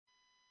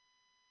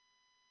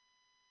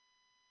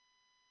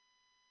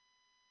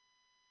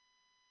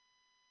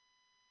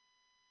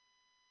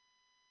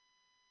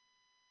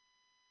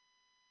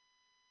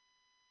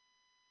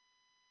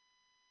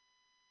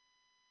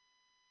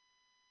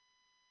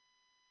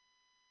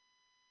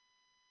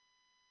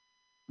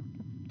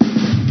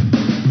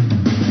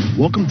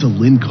Welcome to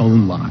Lynn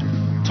Cullen Live,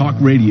 talk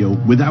radio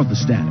without the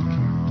static.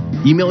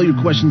 Email your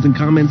questions and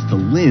comments to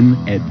lynn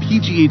at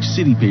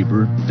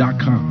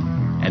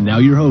pghcitypaper.com. And now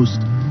your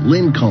host,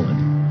 Lynn Cullen.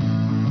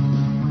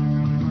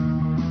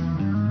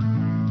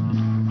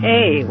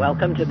 Hey,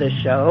 welcome to the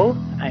show.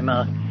 I'm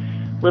a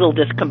little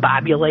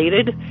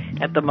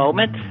discombobulated at the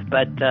moment,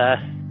 but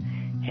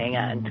hang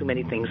on, too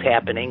many things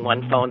happening.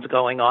 One phone's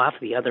going off,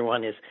 the other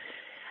one is...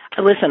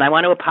 Listen, I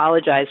want to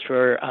apologize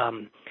for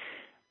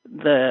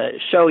the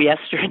show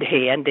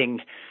yesterday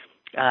ending,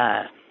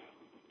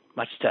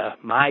 much to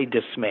my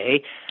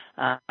dismay,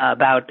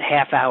 about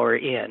half hour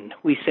in.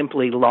 We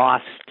simply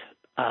lost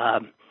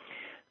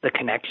the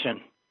connection,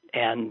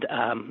 and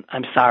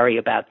I'm sorry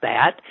about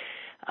that,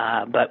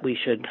 but we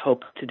should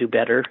hope to do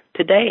better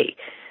today.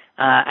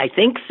 I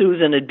think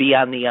Susan would be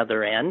on the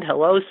other end.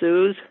 Hello,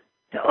 Suze.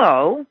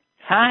 Hello.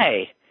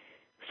 Hi.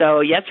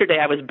 So yesterday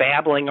I was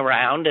babbling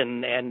around,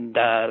 and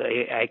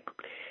I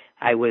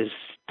was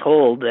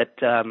told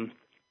that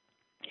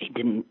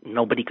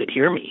nobody could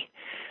hear me.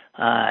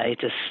 It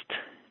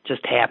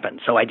just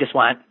happened. So I just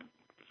want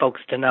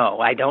folks to know.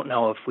 I don't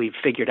know if we've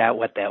figured out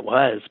what that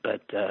was,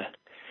 but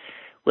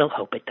we'll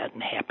hope it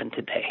doesn't happen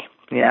today.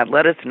 Yeah,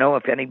 let us know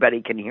if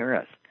anybody can hear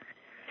us.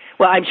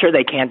 Well, I'm sure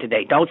they can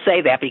today. Don't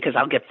say that because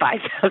I'll get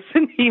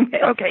 5,000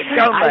 emails. Okay,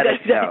 don't let us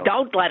know.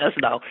 Don't let us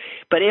know.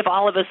 But if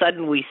all of a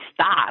sudden we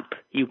stop,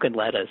 you can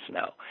let us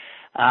know.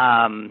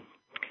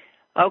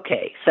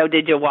 Okay, so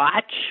did you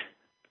watch?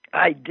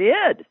 I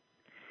did.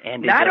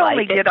 And not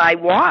only did I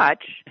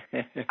watch,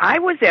 I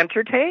was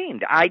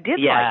entertained. I did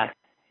like it.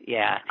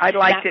 Yeah. I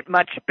liked it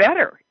much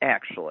better,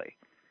 actually.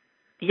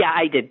 Yeah,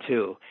 I did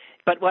too.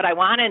 But what I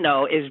want to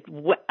know is,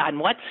 on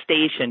what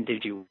station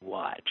did you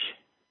watch?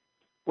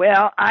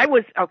 Well, I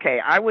was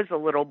a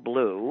little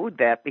blue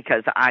that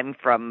because I'm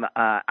from,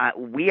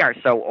 we are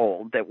so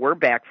old that we're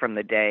back from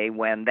the day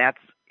when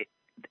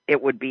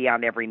it would be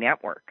on every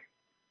network.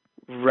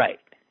 Right.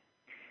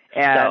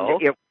 And so?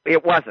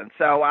 it wasn't.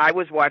 So I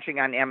was watching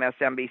on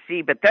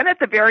MSNBC, but then at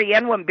the very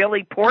end when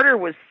Billy Porter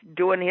was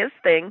doing his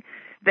thing,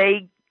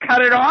 they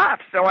cut it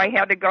off. So I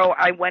had to go,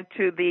 I went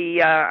to the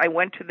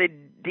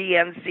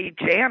DNC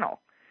channel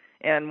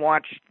and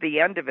watched the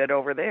end of it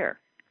over there.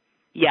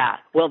 Yeah,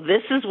 well,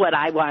 this is what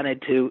I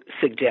wanted to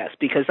suggest,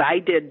 because I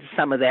did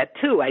some of that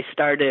too. I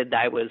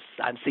was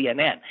on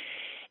CNN,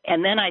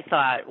 and then I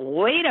thought,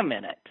 wait a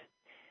minute,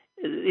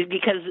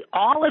 because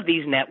all of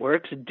these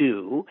networks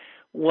do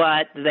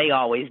what they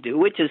always do,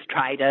 which is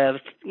try to,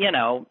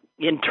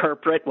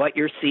 interpret what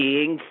you're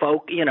seeing,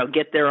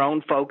 get their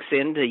own folks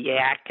in to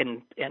yak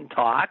and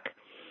talk.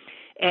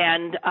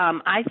 And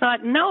I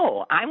thought,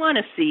 no, I want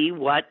to see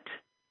what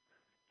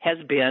has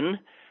been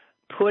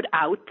put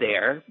out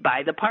there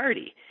by the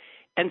party.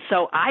 And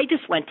so I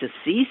just went to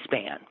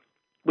C-SPAN,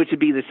 which would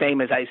be the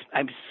same as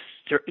I'm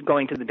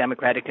going to the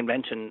Democratic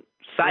Convention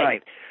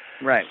site.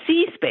 Right.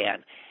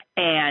 C-SPAN.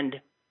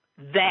 And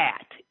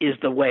that is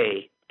the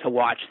way to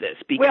watch this.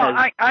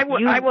 Because I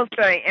will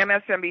say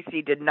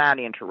MSNBC did not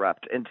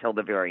interrupt until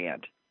the very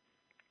end.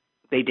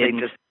 They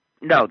didn't?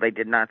 No, they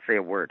did not say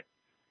a word.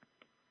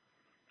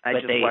 I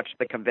watched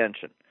the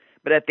convention.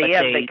 But at the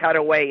end, they cut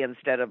away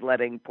instead of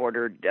letting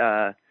Porter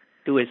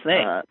do his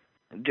thing.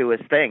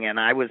 And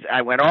I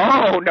went,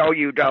 oh no,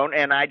 you don't,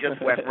 and I just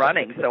went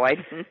running. So I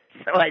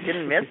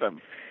didn't miss him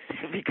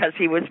because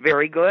he was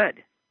very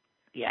good.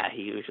 Yeah,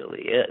 he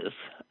usually is.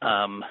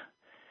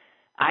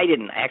 I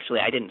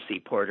didn't see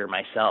Porter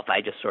myself.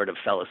 I just sort of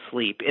fell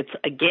asleep. It's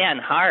again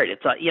hard.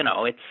 It's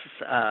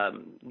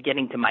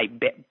getting to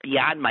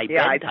beyond my bedtime.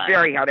 Yeah, it's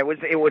very hard. It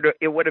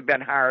would have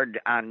been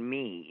hard on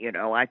me.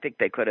 I think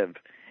they could have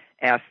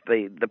ask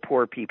the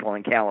poor people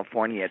in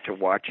California to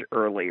watch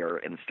earlier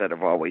instead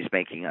of always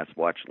making us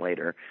watch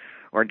later,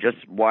 or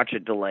just watch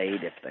it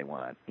delayed if they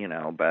want,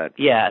 but...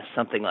 Yeah,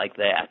 something like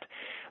that.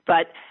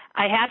 But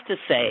I have to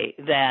say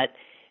that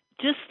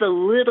just the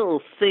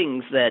little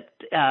things that,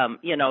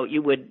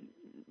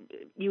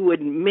 you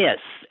would miss,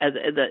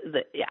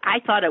 I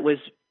thought it was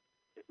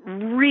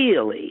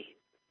really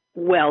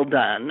well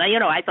done.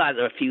 Now, I thought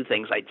there were a few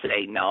things I'd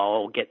say,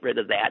 no, get rid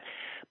of that.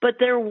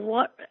 But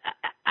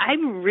I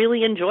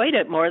really enjoyed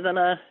it more than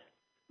a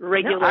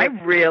regular. No, I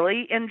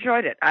really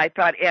enjoyed it. I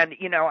thought, and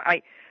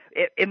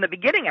in the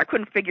beginning, I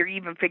couldn't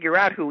figure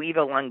out who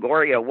Eva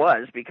Longoria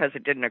was because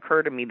it didn't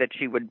occur to me that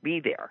she would be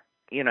there.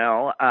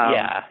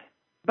 Yeah.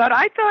 But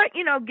I thought,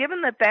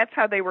 given that that's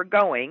how they were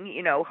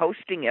going,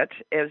 hosting it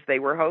as they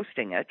were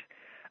hosting it,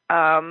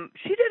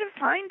 she did a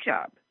fine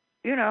job.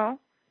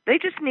 They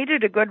just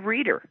needed a good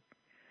reader.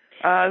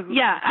 Who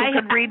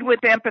could read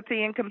with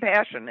empathy and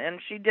compassion, and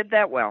she did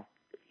that well.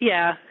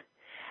 Yeah.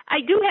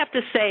 I do have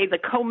to say the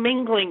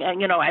commingling,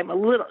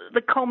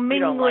 the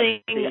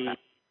commingling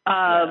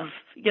of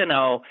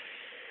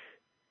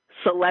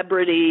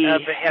celebrity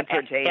of the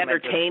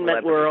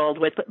entertainment world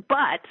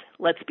but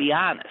let's be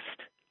honest.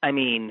 I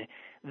mean,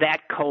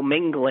 that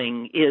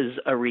commingling is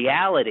a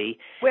reality.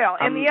 Well,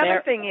 and the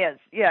other thing is,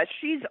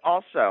 she's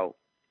also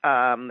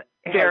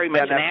very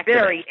much an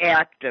very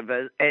active.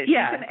 She's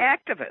Yeah. an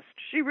activist.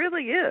 She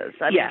really is.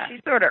 I Yeah. mean,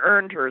 she sort of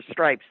earned her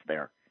stripes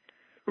there.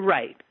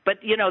 Right.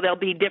 But, there'll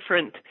be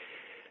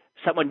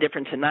someone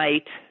different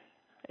tonight,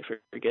 I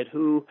forget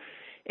who,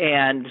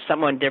 and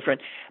someone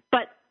different.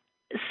 But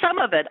some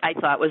of it I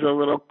thought was a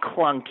little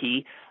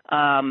clunky.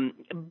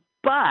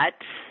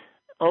 But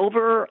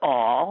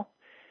overall,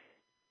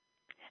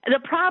 the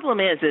problem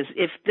is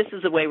if this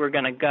is the way we're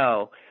going to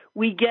go,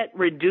 we get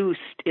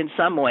reduced in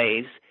some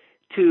ways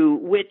to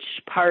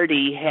which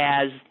party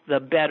has the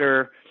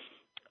better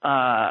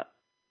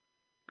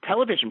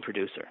television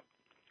producer.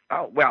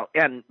 Oh, well,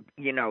 and,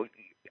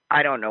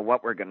 I don't know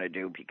what we're going to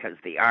do because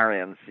the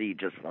RNC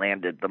just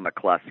landed the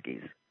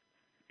McCluskeys.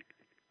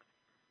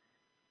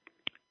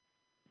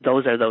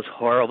 Those are those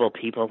horrible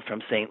people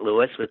from St.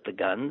 Louis with the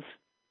guns?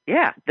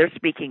 Yeah, they're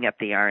speaking at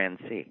the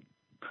RNC.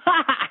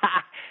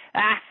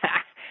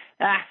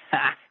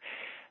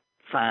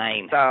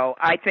 Fine. So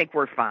I think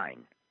we're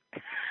fine.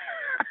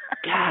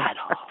 God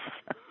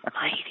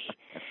almighty.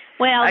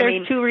 Well,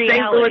 there's two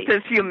realities. St.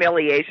 Louis's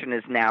humiliation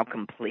is now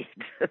complete.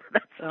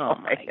 That's all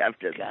my I have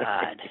to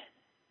God. say.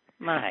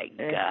 My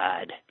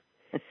God.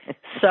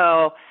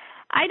 So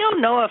I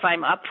don't know if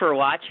I'm up for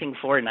watching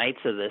 4 nights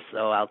of this,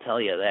 though, I'll tell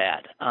you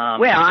that.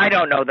 Well, I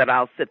don't know that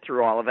I'll sit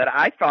through all of it.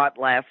 I thought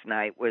last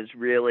night was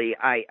really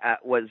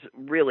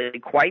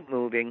quite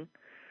moving.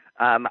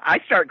 I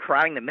started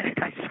crying the minute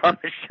I saw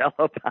Michelle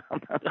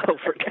Obama. Oh,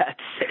 for God's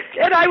sake.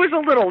 And I was a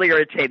little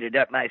irritated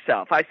at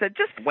myself. I said,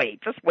 just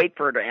wait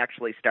for her to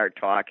actually start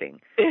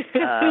talking.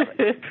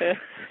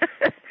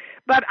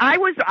 But I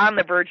was on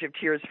the verge of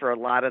tears for a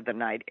lot of the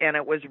night, and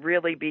it was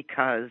really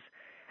because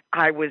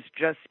I was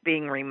just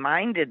being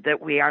reminded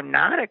that we are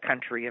not a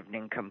country of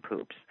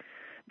nincompoops,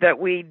 that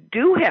we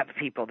do have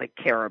people that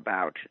care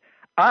about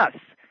us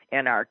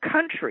and our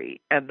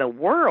country and the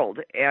world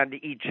and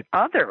each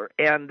other,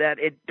 and that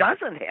it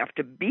doesn't have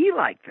to be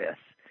like this.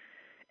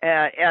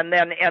 And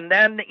then,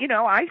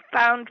 I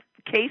found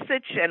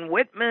Kasich and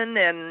Whitman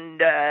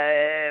and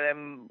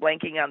I'm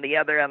blanking on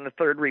the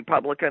third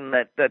Republican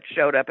that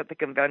showed up at the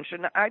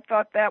convention. I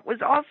thought that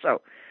was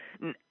also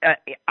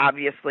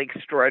obviously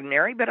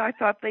extraordinary, but I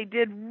thought they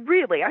did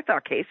really. I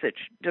thought Kasich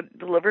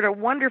delivered a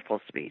wonderful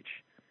speech.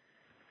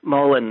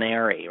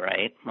 Molinari,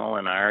 right?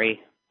 Molinari.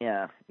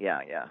 Yeah.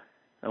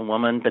 A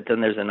woman, but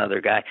then there's another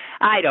guy.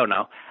 I don't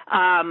know.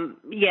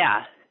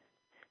 Yeah.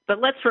 But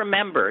let's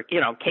remember,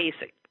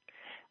 Kasich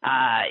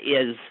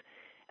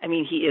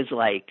he is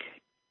like,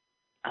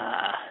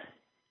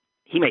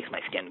 he makes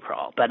my skin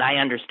crawl, but I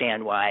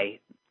understand why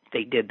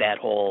they did that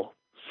whole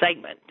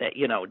segment that,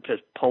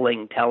 just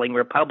telling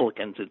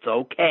Republicans it's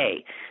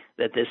okay,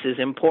 that this is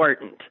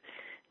important.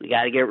 We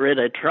got to get rid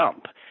of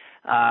Trump.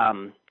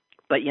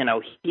 But,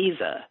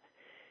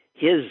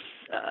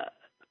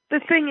 the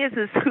thing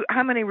is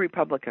how many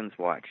Republicans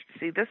watched?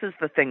 See, this is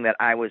the thing that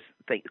I was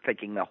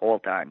thinking the whole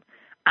time.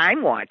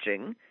 I'm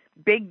watching.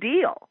 Big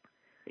deal.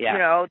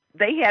 Yeah.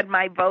 They had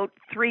my vote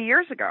 3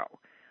 years ago.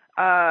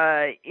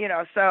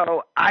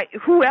 So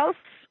who else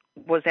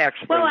was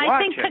actually watching? Well, I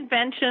think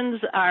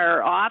conventions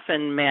are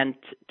often meant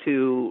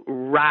to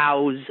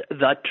rouse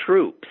the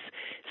troops.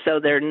 So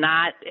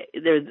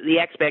the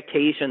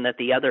expectation that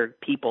the other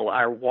people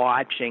are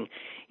watching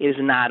is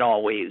not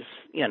always,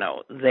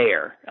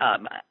 there.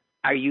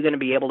 Are you going to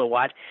be able to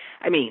watch?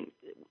 I don't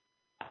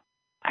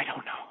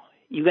know.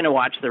 You going to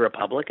watch the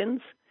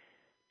Republicans?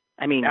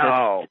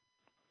 No.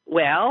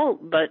 Well,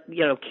 but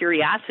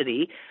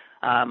curiosity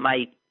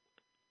might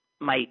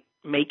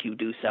make you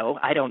do so.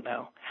 I don't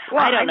know.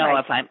 Well, I don't know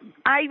if I'm.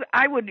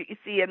 I would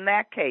see in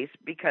that case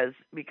because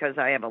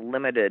I have a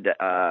limited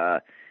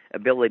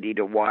ability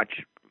to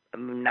watch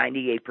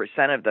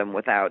 98% of them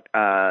without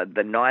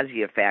the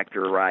nausea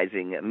factor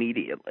rising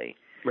immediately.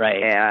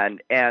 Right.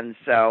 And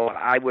so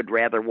I would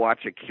rather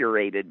watch a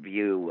curated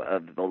view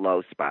of the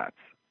low spots.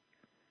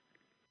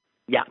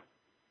 Yeah.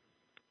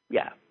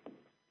 Yeah.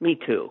 Me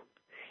too.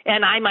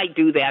 And I might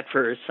do that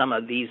for some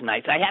of these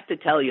nights. I have to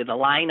tell you, the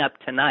lineup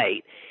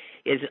tonight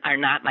are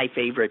not my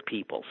favorite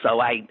people,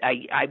 so I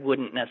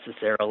wouldn't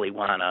necessarily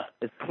want to.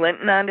 Is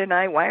Clinton on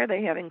tonight? Why are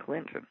they having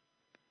Clinton?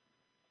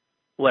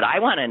 What I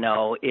want to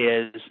know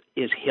is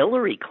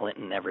Hillary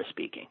Clinton ever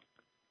speaking?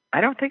 I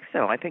don't think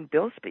so. I think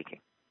Bill's speaking.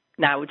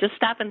 Now, just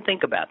stop and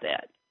think about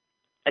that.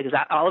 Because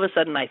all of a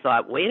sudden I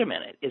thought, wait a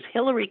minute, is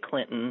Hillary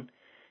Clinton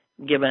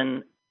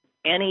given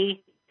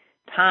any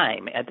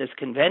time at this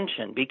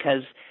convention?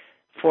 Because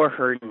for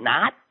her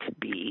not to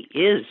be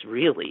is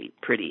really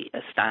pretty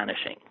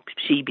astonishing.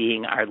 She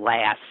being our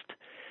last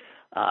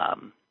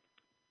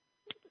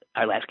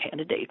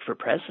candidate for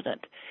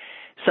president.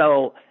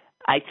 So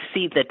I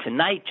see that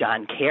tonight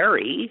John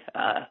Kerry,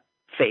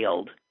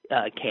 failed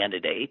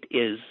candidate,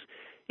 is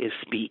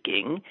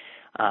speaking.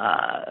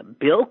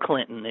 Bill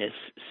Clinton is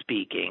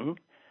speaking.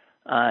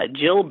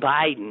 Jill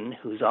Biden,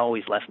 who's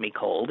always left me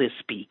cold, is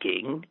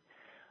speaking.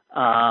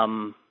 I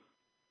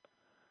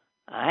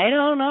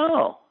don't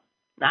know.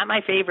 Not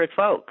my favorite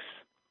folks.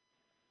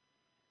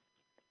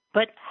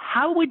 But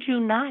how would you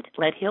not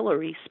let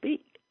Hillary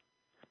speak?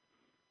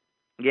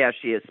 Yeah,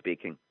 she is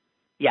speaking.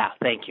 Yeah,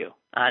 thank you.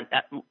 On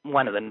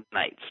one of the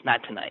nights,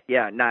 not tonight.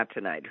 Yeah, not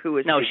tonight. Who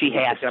is no? She speaking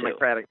has at the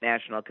Democratic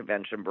National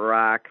Convention?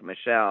 Barack,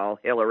 Michelle,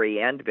 Hillary,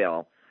 and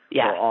Bill.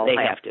 Yeah, will all they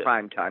have to.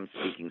 primetime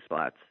speaking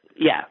slots.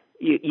 Yeah,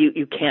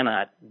 you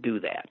cannot do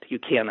that. You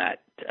cannot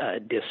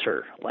diss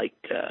her like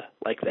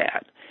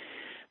that.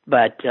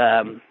 But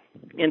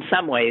in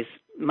some ways,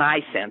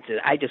 my sense is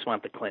I just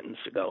want the Clintons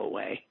to go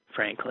away.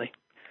 Frankly,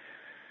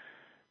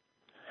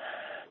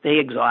 they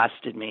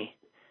exhausted me.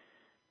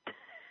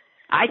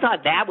 I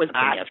thought that was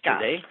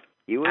yesterday.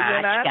 He was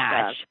in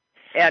Oshkosh.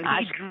 And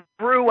he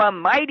drew a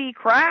mighty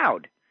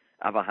crowd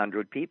of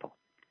 100 people.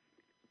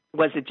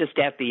 Was it just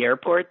at the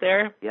airport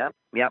there? Yep.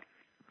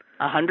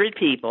 100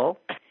 people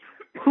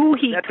who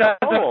he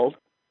told.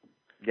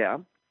 Yeah.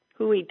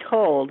 Who he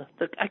told.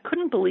 I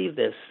couldn't believe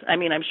this. I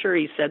mean, I'm sure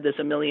he said this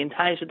a million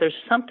times, but there's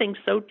something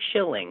so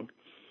chilling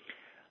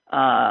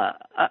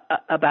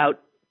about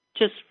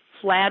just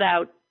flat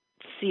out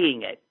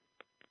seeing it.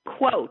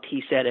 Quote,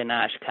 he said in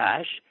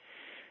Oshkosh,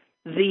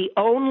 "The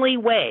only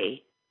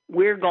way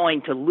we're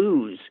going to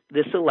lose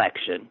this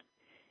election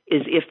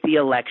is if the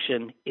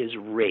election is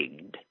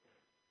rigged.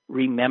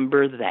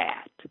 Remember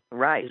that."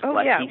 Right. Oh,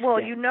 yeah. Well,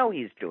 you know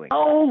he's doing that.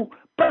 Oh,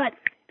 but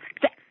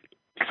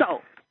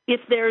so if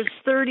there's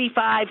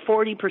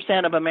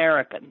 35-40% of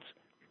Americans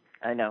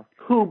I know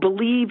who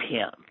believe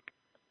him,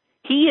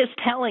 he is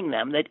telling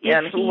them that if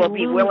and who will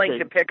be willing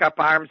to pick up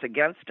arms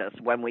against us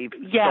when we've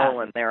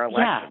stolen their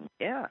election.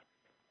 Yeah.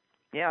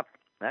 Yep,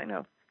 I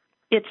know.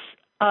 It's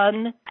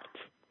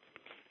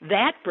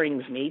That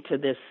brings me to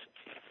this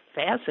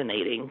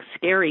fascinating,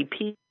 scary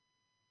piece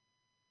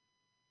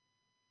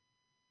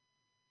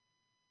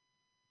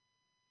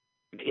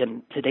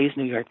in today's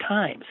New York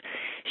Times.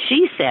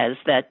 She says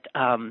that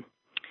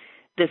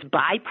this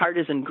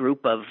bipartisan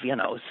group of,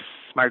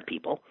 smart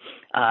people,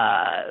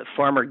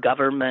 former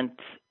government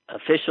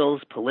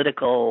officials,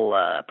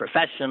 political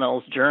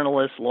professionals,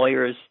 journalists,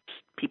 lawyers,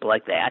 people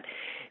like that,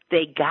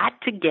 they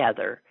got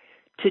together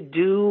to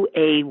do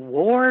a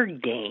war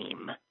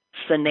game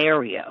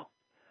scenario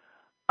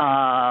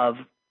of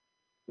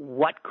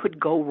what could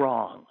go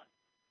wrong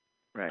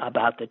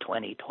about the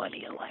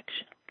 2020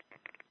 election.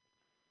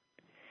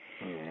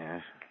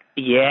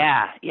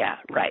 Yeah,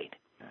 right.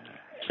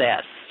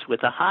 Says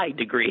with a high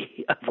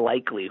degree of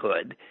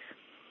likelihood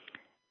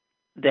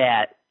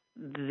that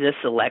this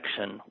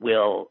election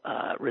will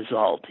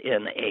result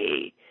in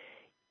a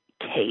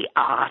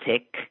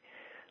chaotic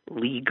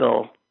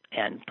legal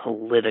and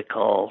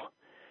political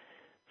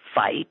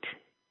fight,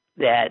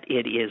 that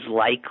it is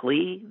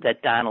likely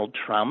that Donald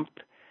Trump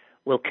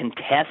will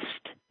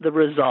contest the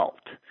result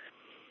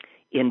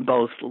in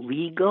both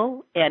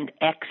legal and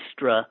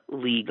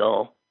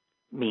extra-legal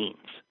means.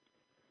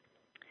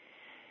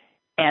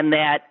 And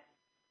that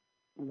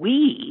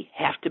we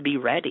have to be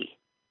ready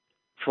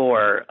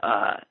for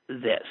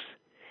this.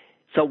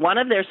 So one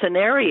of their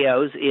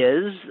scenarios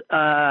is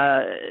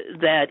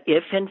that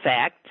if, in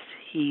fact,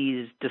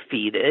 he's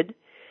defeated,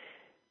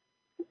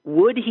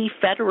 would he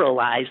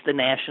federalize the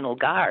National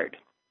Guard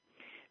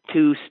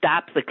to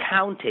stop the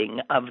counting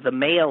of the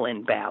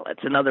mail-in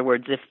ballots? In other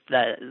words, if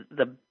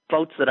the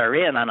votes that are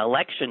in on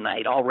election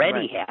night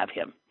already have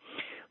him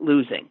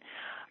losing.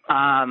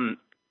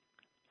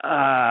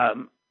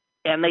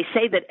 And they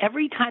say that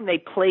every time they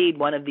played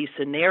one of these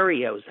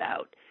scenarios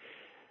out,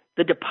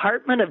 the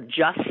Department of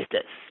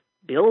Justice,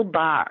 Bill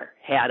Barr,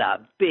 had a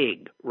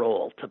big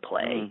role to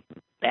play.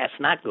 That's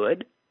not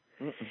good.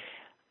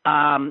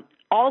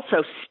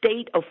 Also,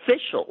 state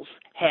officials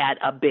had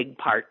a big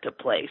part to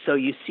play. So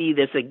you see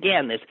this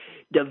again, this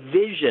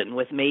division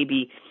with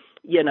maybe,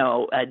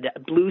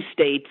 blue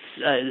states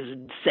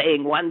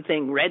saying one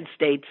thing, red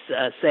states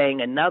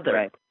saying another.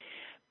 Right.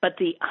 But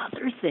the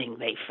other thing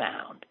they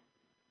found,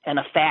 and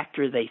a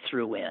factor they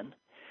threw in,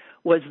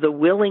 was the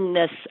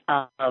willingness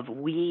of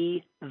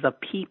we, the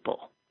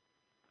people,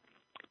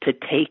 to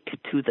take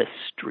to the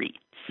streets.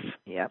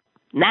 Yep.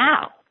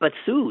 Now, but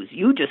Suze,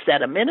 you just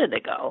said a minute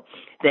ago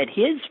that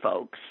his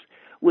folks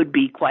would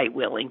be quite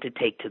willing to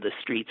take to the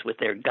streets with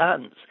their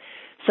guns.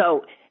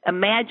 So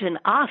imagine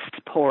us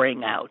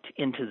pouring out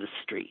into the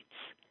streets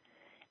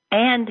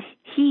and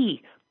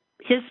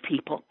his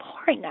people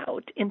pouring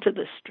out into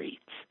the streets.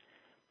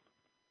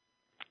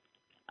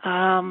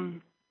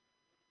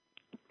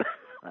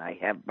 I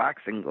have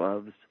boxing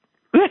gloves.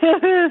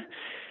 And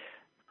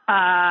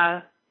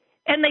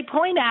they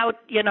point out,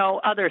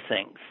 other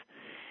things.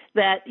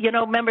 That,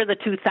 remember the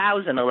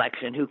 2000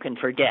 election, who can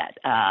forget,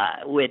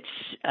 which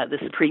the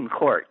Supreme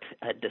Court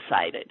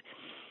decided.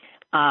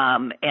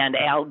 And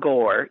Al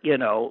Gore,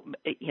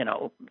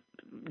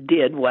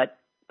 did what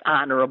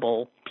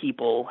honorable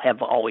people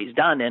have always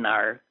done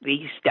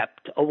he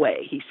stepped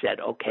away. He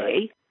said,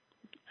 okay,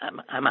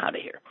 I'm out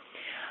of here.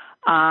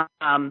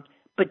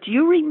 But do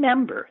you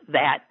remember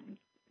that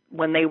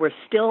when they were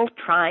still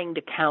trying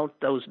to count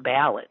those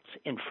ballots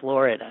in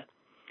Florida,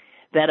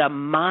 that a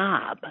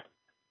mob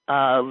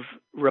of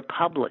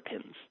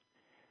Republicans,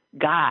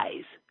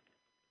 guys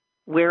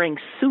wearing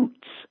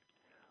suits,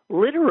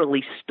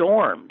 literally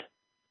stormed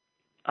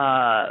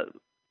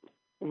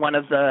one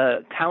of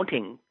the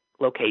counting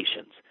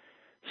locations,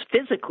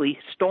 physically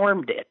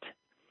stormed it.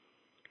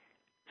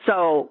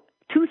 So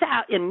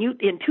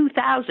in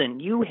 2000,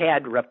 you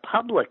had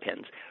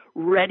Republicans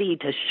ready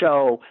to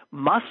show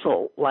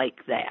muscle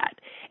like that,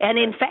 and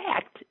in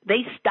fact,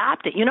 they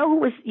stopped it. You know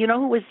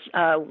who was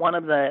one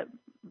of the,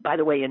 by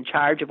the way, in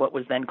charge of what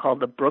was then called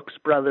the Brooks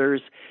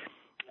Brothers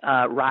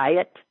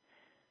riot?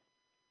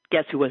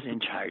 Guess who was in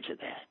charge of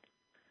that?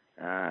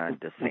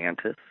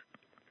 DeSantis.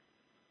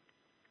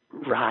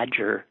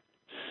 Roger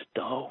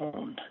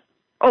Stone.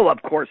 Oh,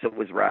 of course it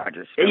was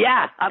Roger Stone.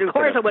 Yeah, of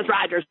course it was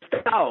Roger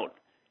Stone.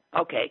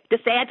 Okay,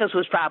 DeSantis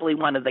was probably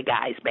one of the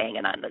guys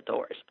banging on the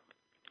doors.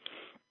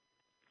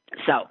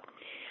 So,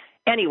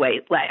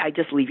 anyway, I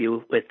just leave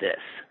you with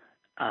this.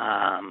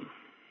 My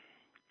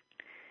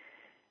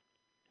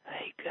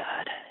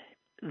God.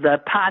 The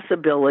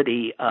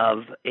possibility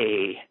of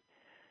a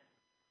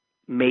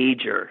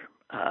major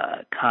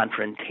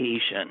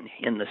confrontation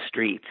in the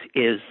streets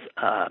is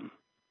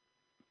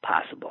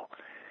possible.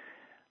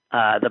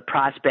 The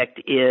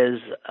prospect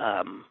is,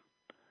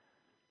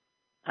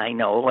 I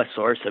know, a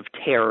source of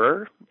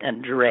terror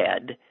and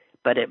dread,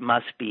 but it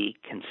must be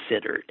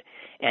considered.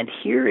 And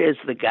here is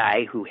the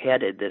guy who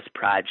headed this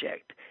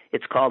project.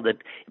 It's called,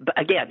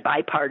 again,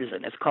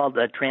 bipartisan. It's called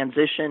the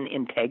Transition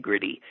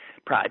Integrity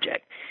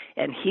Project.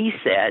 And he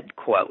said,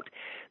 quote,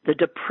 "The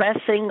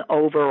depressing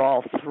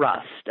overall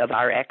thrust of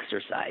our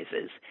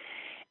exercises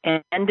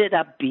ended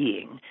up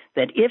being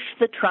that if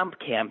the Trump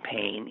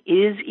campaign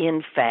is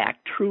in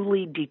fact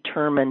truly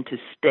determined to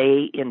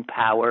stay in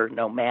power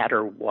no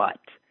matter what,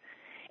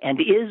 and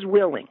is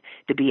willing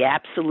to be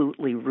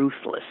absolutely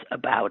ruthless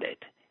about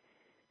it,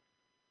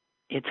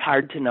 it's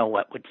hard to know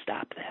what would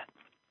stop that."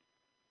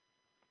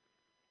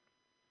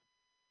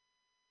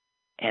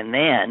 And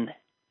then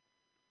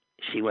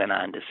she went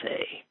on to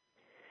say,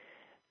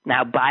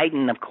 now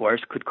Biden, of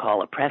course, could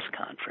call a press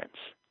conference,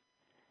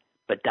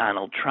 but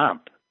Donald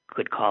Trump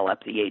could call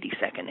up the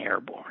 82nd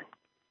Airborne.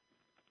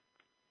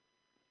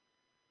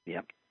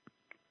 Yep.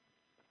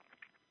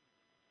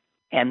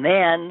 And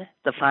then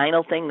the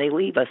final thing they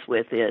leave us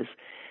with is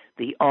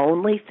the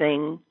only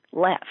thing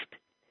left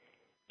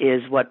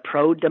is what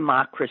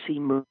pro-democracy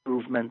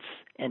movements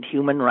and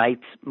human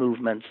rights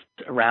movements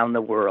around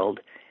the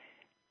world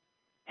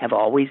have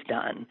always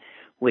done,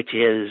 which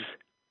is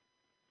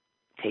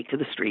take to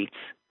the streets,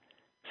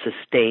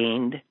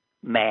 sustained,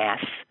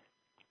 mass,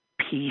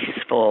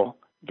 peaceful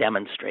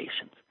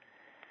demonstrations.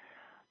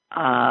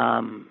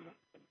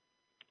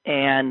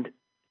 And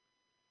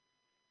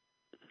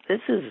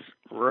this is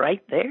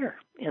right there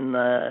in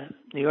the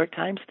New York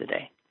Times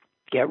today.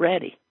 Get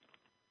ready.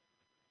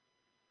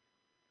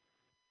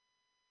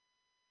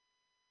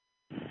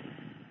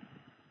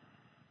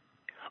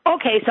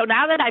 Okay, so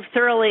now that I've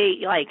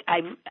thoroughly,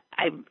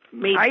 I've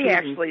made. I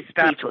actually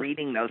stopped speechless.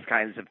 reading those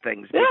kinds of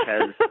things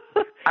because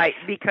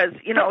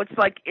it's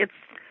like it's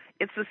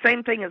the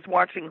same thing as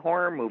watching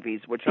horror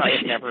movies, which I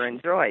have never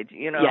enjoyed.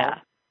 Yeah.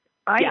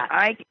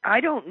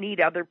 I don't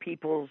need other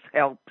people's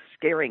help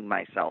scaring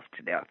myself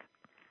to death.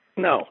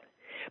 No,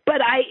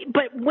 but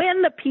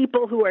when the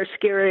people who are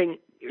scaring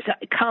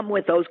come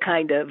with those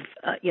kind of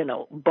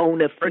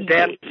bona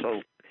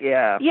fides,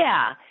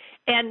 yeah.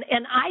 And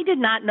I did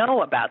not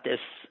know about this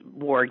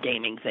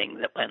wargaming thing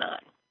that went on.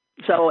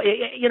 So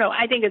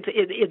I think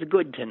it's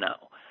good to know.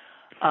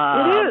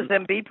 It is,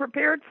 and be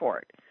prepared for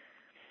it.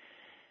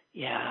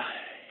 Yeah,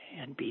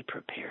 and be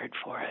prepared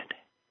for it.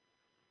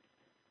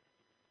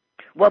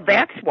 Well,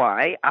 that's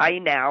why I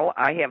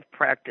have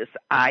practiced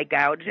eye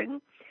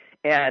gouging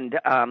and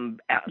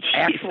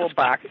actual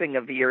boxing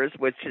of ears,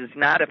 which is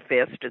not a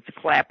fist. It's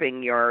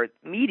clapping your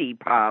meaty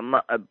palm,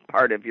 a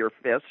part of your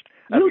fist.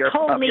 You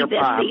told me this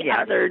the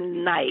other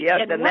night.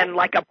 Yes, and then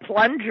like a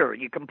plunger,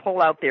 you can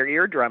pull out their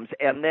eardrums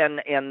and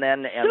then you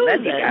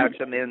gouge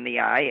them in the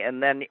eye,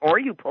 and then or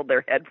you pull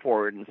their head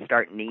forward and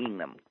start kneeing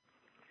them.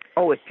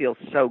 Oh, it feels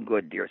so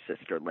good, dear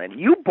sister Lynn.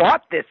 You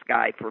bought this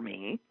guy for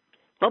me.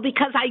 Well,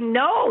 because I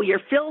know you're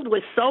filled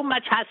with so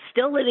much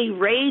hostility,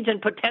 rage,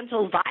 and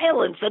potential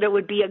violence that it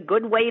would be a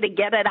good way to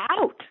get it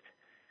out.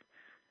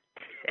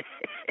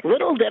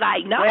 Little did I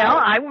know.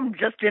 Well, I'm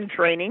just in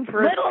training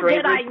for a straight Little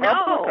did I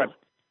know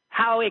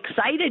how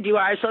excited you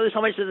are. So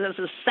much that this is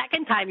the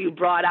second time you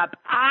brought up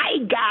eye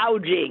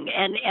gouging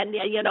and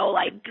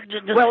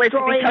just well, it's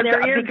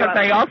their because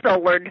I also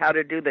learned how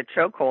to do the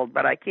chokehold,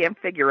 but I can't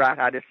figure out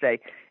how to say,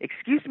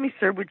 "Excuse me,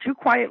 sir, would you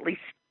quietly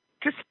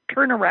just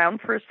turn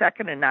around for a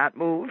second and not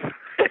move?"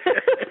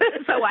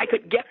 So I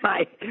could get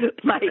my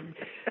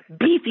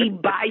beefy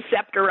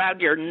bicep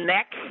around your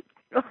neck.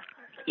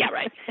 Yeah,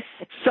 right.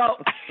 So,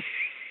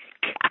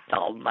 God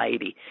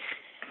almighty.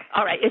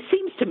 All right, it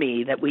seems to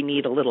me that we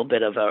need a little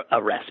bit of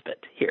a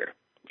respite here.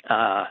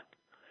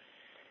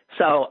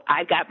 So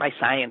I got my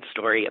science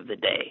story of the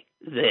day.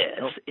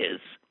 This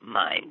is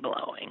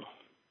mind-blowing.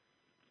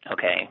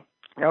 Okay?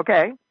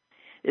 Okay.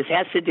 This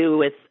has to do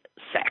with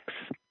sex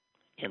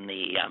in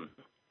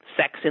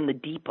the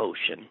deep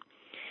ocean.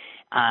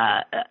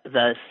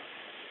 The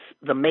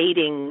the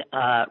mating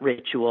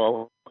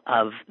ritual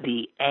of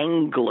the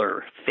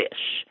angler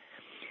fish.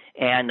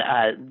 And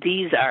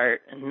these are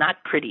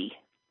not pretty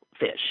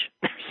fish.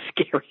 They're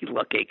scary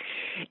looking.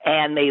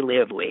 And they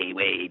live way,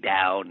 way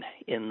down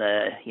in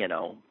the,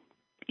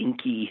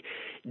 inky,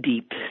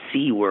 deep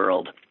sea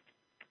world.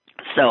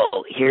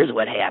 So here's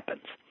what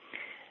happens.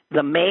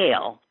 The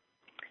male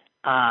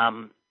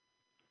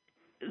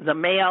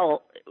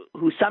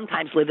who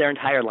sometimes live their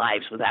entire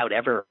lives without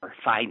ever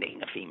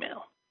finding a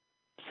female,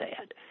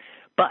 sad.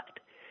 But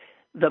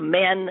the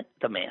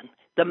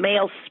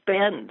males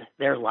spend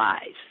their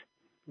lives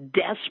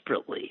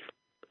desperately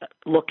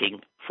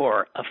looking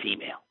for a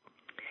female.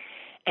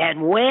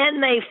 And when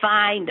they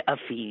find a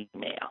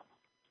female,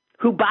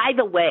 who, by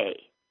the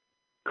way,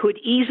 could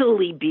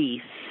easily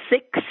be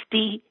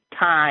 60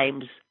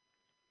 times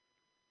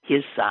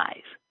his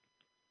size.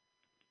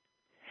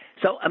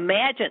 So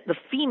imagine the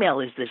female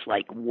is this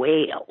like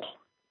whale,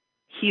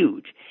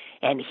 huge,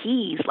 and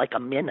he's like a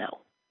minnow.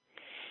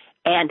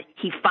 And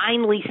he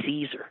finally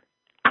sees her.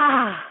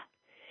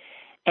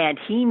 And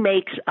he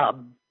makes a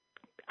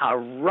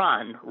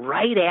run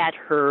right at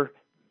her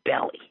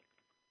belly.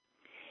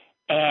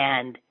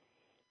 And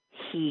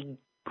he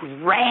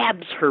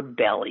grabs her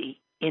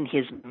belly in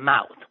his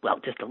mouth. Well,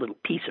 just a little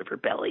piece of her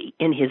belly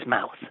in his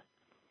mouth.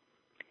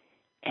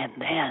 And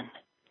then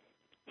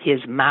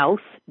his mouth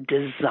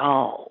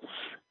dissolves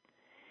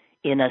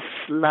in a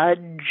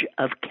sludge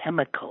of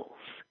chemicals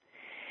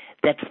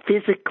that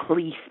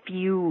physically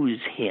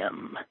fuse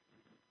him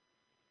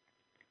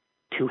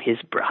to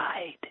his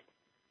bride.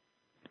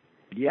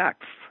 Yuck.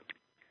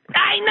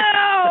 I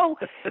know!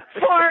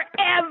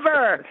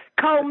 Forever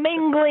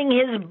commingling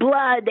his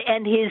blood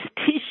and his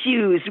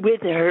tissues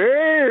with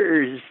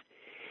hers.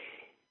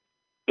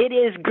 It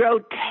is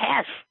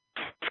grotesque,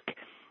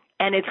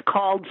 and it's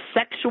called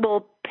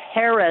sexual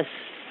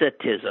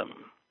parasitism.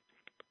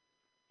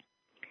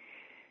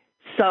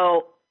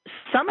 So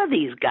some of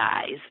these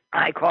guys...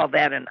 I call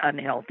that an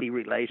unhealthy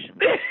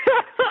relationship.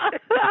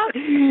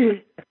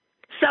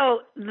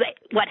 So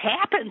what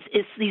happens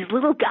is these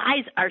little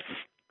guys are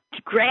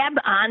grab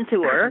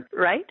onto her,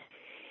 right?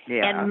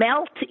 Yeah. And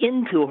melt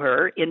into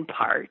her in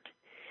part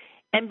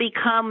and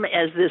become,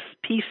 as this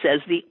piece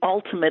says, the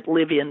ultimate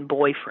live-in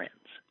boyfriends.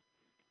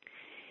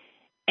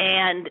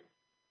 And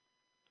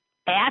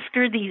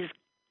after these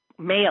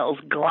males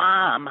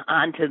glom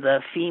onto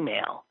the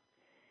female,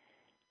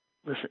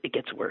 listen, it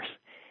gets worse.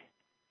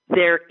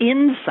 Their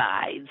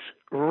insides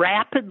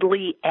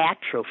rapidly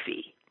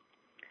atrophy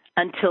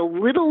until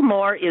little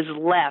more is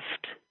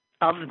left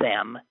of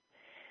them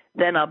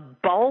than a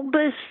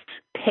bulbous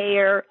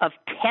pair of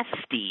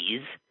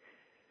testes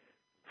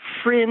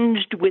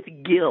fringed with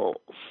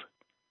gills.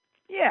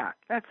 Yeah,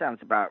 that's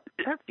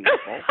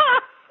beautiful.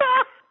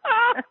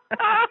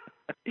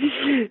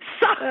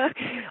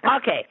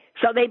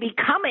 So they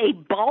become a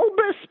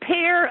bulbous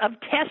pair of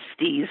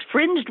testes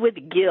fringed with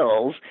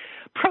gills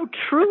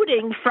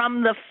protruding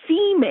from the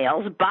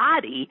female's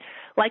body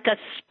like a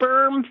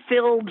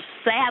sperm-filled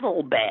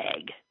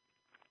saddlebag.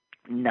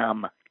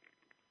 Numb.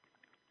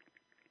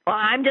 Well,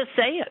 I'm just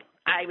saying.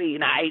 I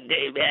mean,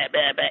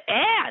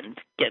 and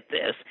get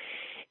this,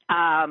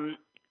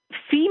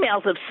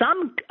 females of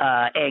some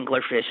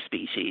anglerfish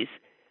species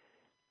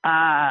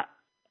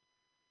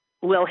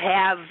will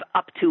have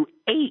up to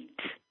 8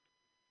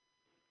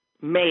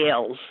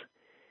 males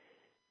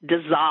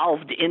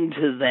dissolved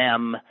into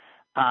them.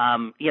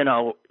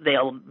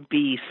 They'll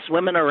be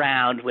swimming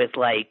around with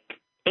like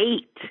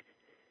 8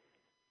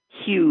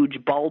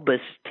 huge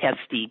bulbous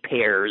testy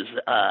pairs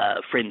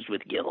fringed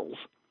with gills.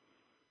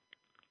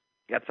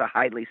 That's a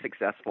highly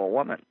successful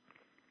woman.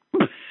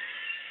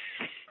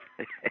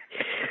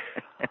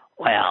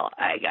 Well,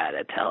 I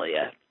gotta tell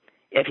you,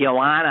 if you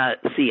want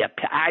to see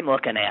I'm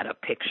looking at a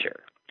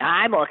picture.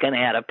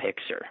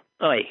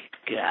 Oh,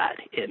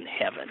 God in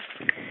heaven.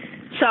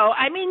 So,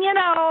 I mean,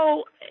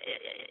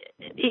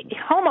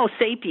 Homo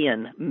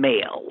sapien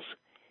males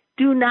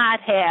do not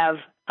have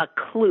a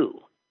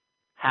clue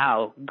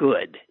how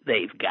good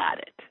they've got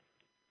it,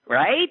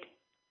 right?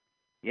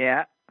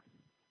 Yeah.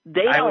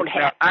 I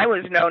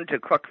was known to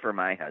cook for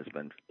my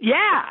husband.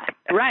 Yeah,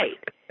 right.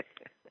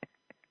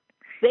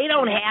 They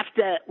don't have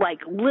to,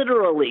 like,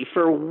 literally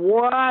for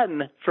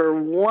one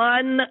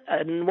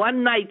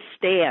night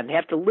stand,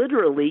 have to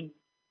literally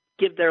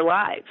give their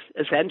lives,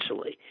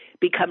 essentially,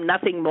 become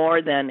nothing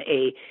more than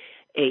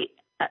an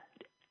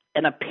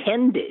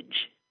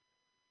appendage,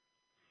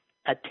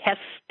 a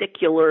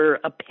testicular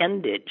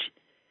appendage.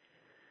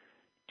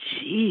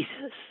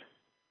 Jesus.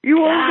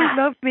 You only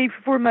love me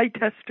for my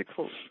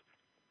testicles.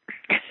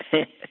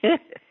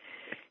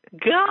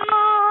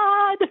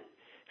 God.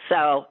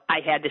 So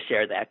I had to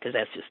share that because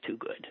that's just too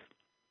good.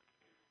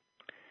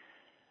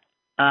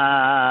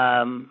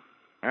 All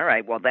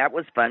right. Well, that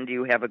was fun. Do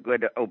you have a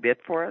good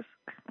obit for us?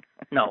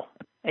 No,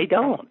 I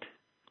don't.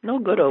 No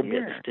good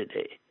obits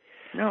today.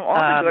 No, all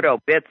the good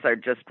obits are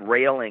just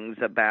railings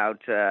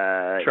about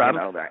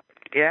Trump.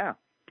 Yeah.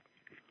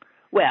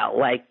 Well,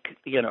 like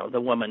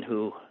the woman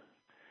who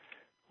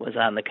was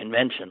on the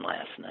convention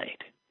last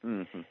night.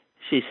 Mm-hmm.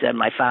 She said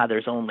my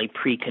father's only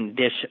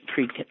pre-existing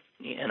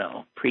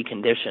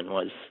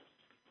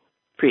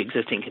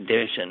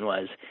condition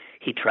was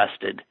he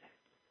trusted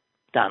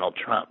Donald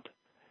Trump,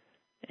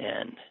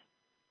 and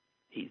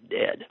he's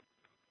dead.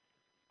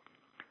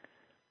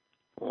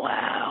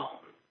 Wow.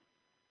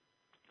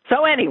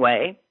 So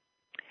anyway,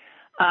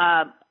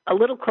 a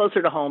little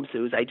closer to home,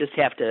 Suze, I just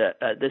have to,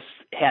 this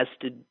has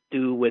to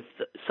do with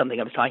something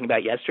I was talking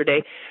about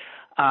yesterday,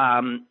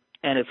 and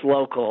it's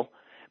local,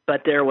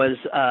 but there was,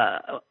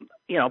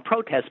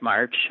 protest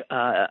march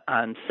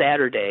on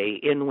Saturday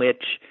in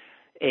which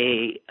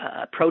a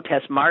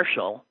protest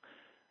marshal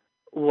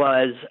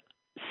was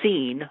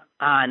seen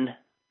on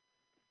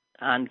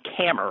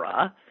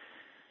camera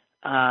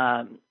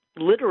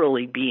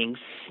literally being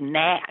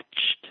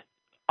snatched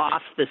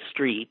off the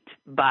street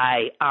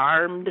by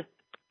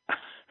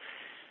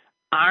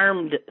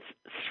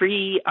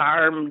three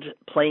armed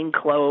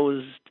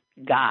plainclothes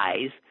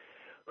guys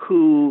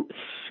who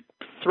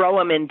throw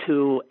him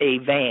into a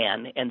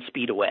van and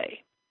speed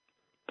away.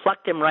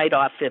 Plucked him right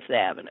off Fifth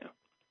Avenue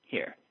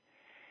here.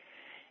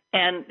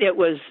 And it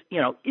was,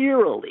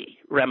 eerily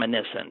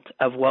reminiscent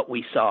of what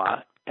we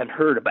saw and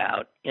heard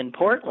about in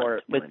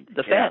Portland with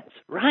the feds.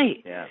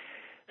 Right. Yeah.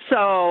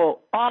 So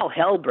all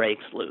hell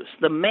breaks loose.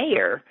 The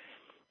mayor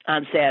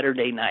on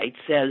Saturday night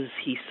says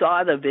he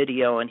saw the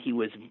video and he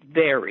was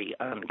very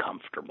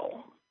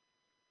uncomfortable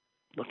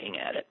looking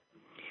at it,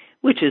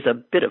 which is a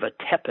bit of a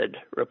tepid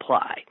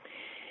reply.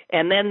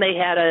 And then they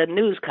had a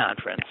news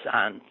conference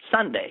on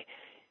Sunday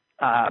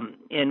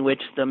in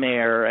which the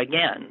mayor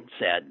again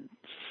said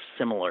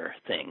similar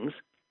things.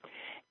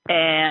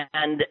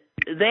 And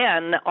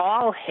then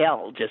all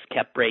hell just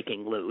kept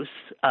breaking loose.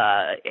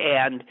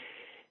 And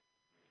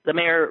the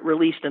mayor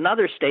released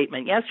another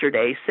statement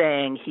yesterday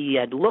saying he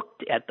had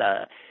looked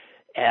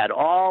at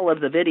all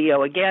of the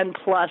video again,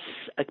 plus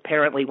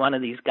apparently one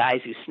of these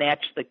guys who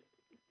snatched the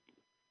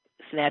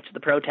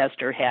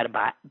protester had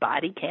a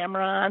body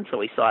camera on, so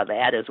he saw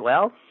that as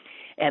well.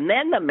 And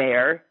then the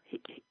mayor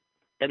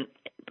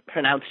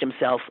pronounced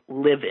himself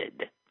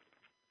livid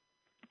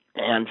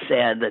and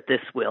said that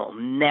this will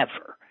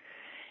never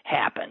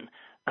happen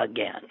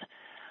again.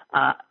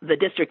 The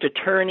district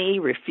attorney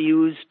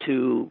refused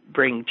to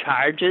bring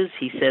charges.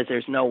 He says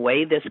there's no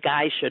way this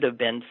guy should have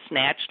been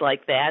snatched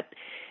like that.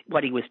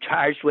 What he was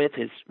charged with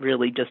is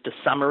really just a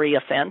summary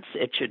offense.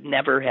 It should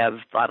never have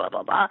blah, blah,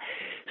 blah, blah.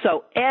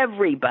 So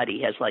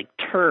everybody has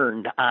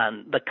turned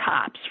on the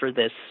cops for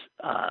this.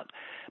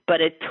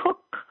 But it took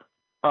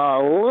a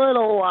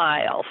little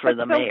while for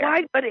the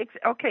mayor.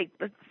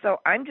 So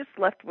I'm just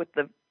left with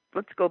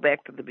let's go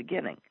back to the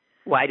beginning.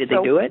 Why did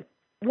they do it?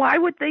 Why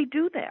would they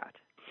do that?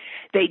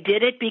 They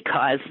did it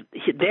because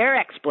their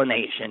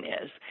explanation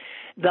is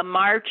the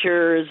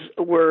marchers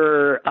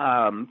were,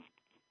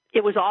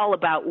 it was all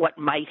about what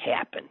might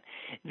happen.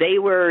 They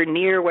were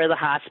near where the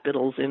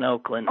hospitals in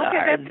Oakland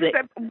are.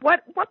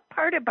 What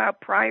part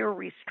about prior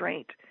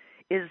restraint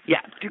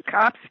do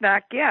cops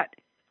not get?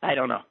 I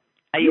don't know.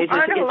 You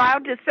aren't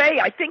allowed to say,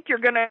 I think you're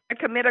going to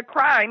commit a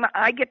crime.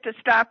 I get to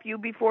stop you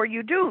before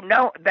you do.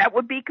 No, that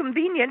would be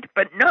convenient,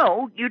 but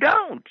no, you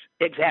don't.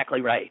 Exactly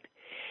right.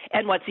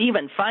 And what's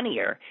even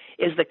funnier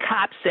is the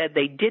cops said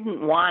they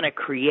didn't want to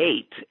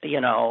create,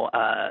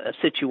 a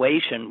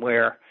situation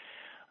where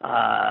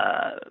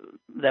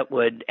that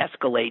would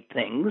escalate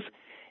things.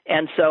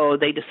 And so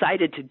they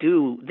decided to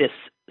do this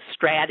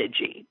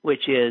strategy,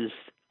 which is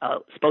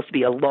supposed to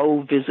be a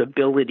low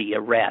visibility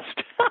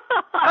arrest.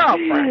 Oh,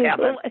 for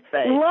heaven's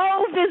sake.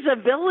 Low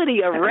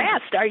visibility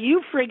arrest. Are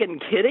you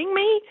friggin' kidding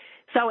me?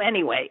 So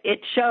anyway,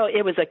 it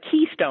was a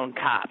Keystone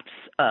Cops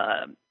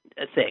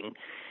thing.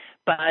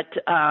 But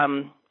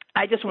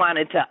I just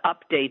wanted to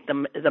update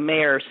the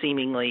mayor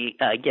seemingly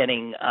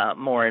getting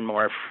more and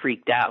more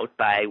freaked out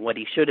by what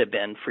he should have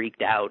been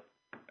freaked out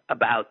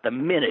about the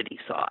minute he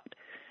saw it.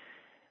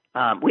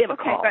 We have a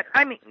call. But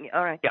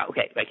all right. Yeah,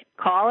 okay.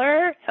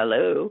 Caller,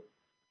 hello.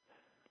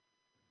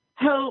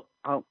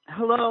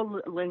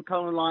 Hello, Lynn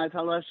Cullen Live.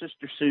 Hello,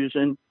 Sister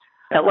Susan.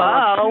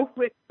 Hello. Two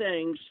quick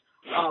things.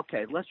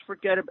 Okay, let's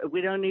forget about.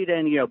 We don't need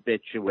any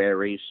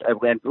obituaries.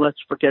 Let's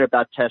forget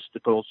about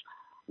testicles.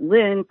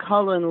 Lynn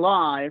Cullen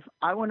Live,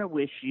 I want to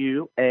wish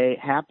you a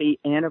happy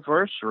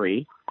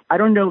anniversary. I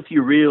don't know if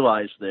you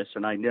realize this,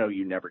 and I know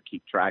you never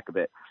keep track of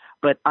it,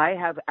 but I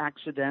have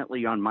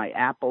accidentally on my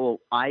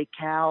Apple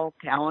iCal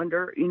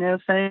calendar,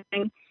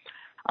 thing,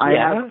 I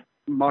have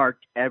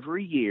marked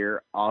every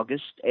year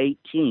August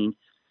 18th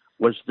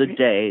was the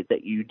day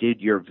that you did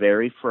your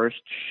very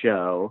first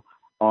show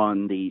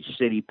on the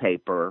city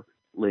paper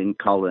Lynn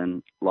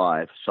Cullen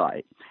Live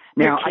site.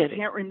 Now, I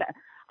can't remember.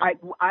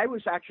 I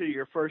was actually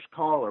your first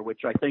caller,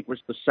 which I think was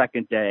the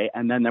second day,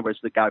 and then there was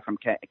the guy from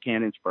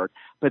Cannonsburg.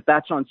 But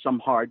that's on some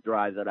hard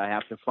drive that I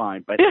have to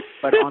find. But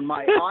on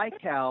my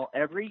iCal,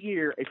 every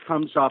year it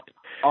comes up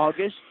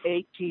August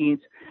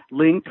 18th.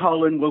 Lynn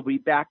Cullen will be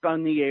back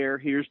on the air.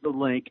 Here's the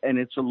link, and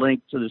it's a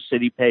link to the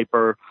city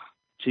paper,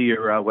 to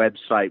your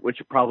website, which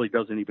probably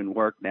doesn't even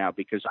work now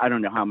because I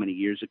don't know how many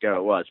years ago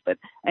it was. But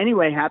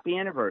anyway, happy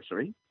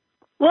anniversary.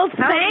 Well,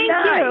 thank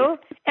nice. you.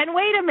 And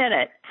wait a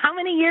minute. How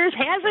many years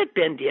has it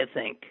been, do you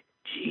think?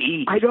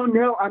 Jeez. I don't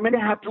know. I'm going to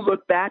have to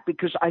look back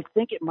because I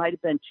think it might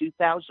have been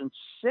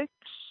 2006.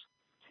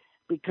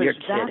 Because You're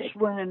that's kidding.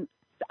 when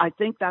I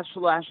think that's the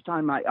last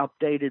time I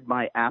updated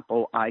my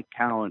Apple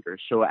iCalendar.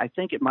 So I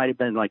think it might have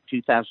been like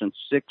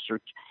 2006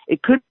 or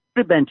it could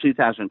have been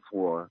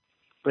 2004.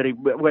 But it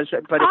was.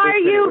 But Are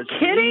you it was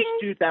kidding?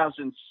 At least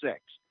 2006.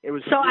 It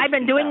was. So I've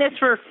been doing this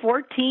for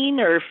 14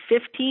 or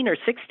 15 or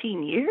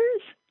 16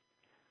 years?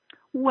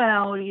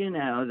 Well,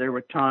 there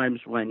were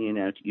times when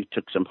you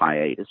took some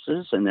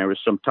hiatuses, and there were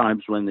some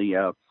times when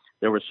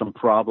there were some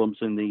problems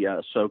in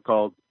the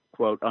so-called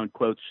quote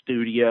unquote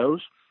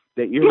studios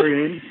that you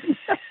were in.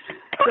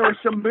 There were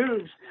some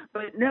moves,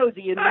 but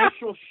the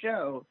initial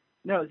show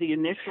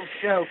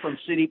from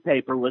City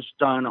Paper was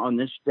done on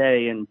this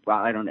day in,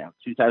 I don't know,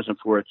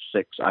 2004 or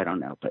 6, I don't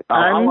know. But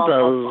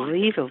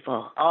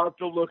Unbelievable. I'll have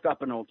to look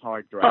up an old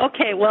hard drive.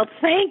 Okay, well,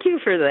 thank you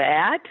for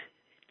that.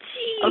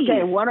 Jeez.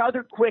 Okay, one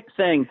other quick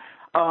thing.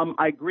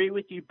 I agree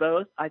with you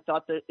both. I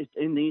thought that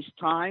in these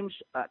times,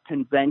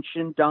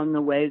 convention done the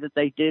way that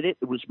they did it,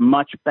 it was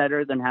much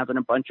better than having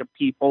a bunch of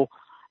people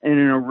in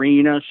an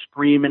arena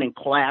screaming and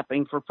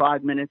clapping for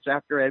 5 minutes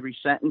after every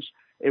sentence.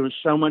 It was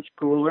so much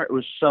cooler. It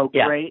was so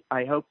great.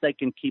 I hope they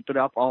can keep it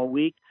up all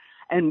week.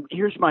 And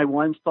here's my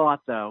one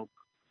thought, though.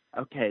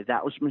 Okay,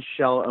 that was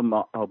Michelle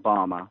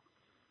Obama,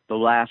 the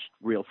last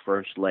real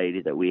first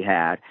lady that we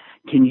had.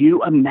 Can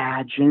you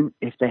imagine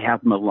if they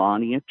have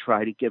Melania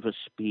try to give a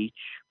speech?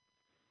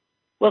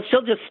 Well,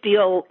 she'll just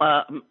steal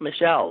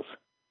Michelle's.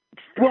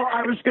 Well,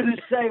 I was going to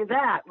say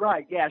that,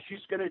 right? Yeah,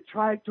 she's going to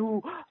try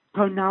to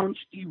pronounce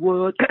the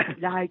word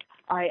like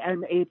I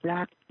am a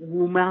black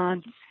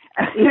woman.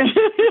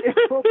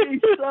 It will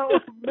be so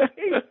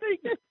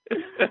amazing.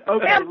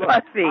 Okay,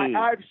 Empathy.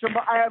 look,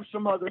 I have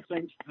some other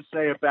things to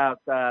say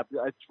about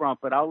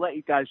Trump, but I'll let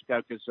you guys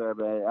go because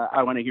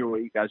I want to hear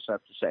what you guys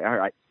have to say. All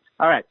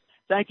right.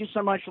 Thank you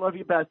so much. Love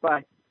you, Beth.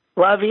 Bye.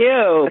 Love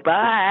you.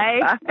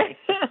 Bye.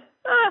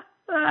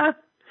 Bye.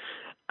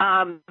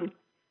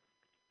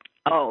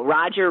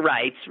 Roger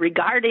writes,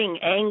 regarding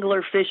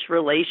anglerfish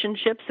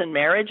relationships and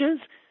marriages,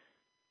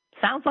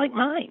 sounds like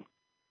mine.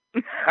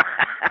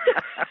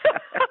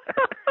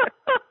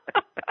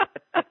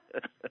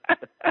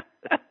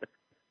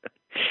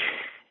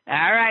 All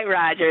right,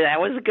 Roger, that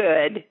was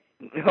good.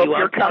 Hope you you're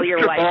won't tell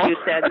your wife you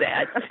said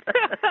that.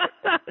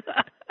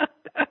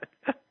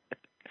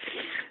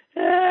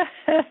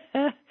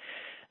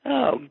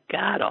 Oh,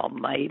 God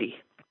almighty.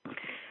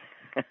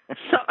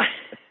 So,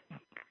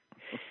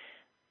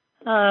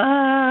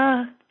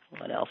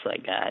 what else I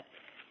got?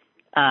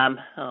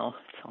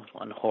 It's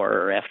one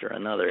horror after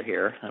another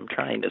here. I'm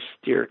trying to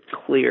steer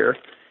clear.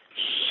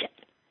 Shit.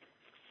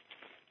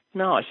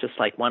 No, it's just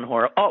like one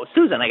horror. Oh,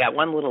 Susan, I got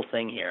one little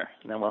thing here,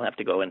 and then we'll have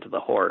to go into the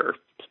horror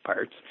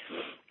parts.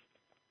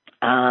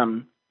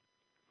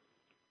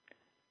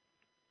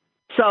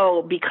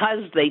 So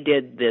because they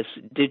did this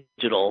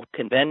digital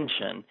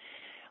convention,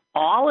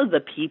 all of the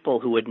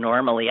people who would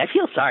normally, I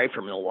feel sorry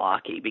for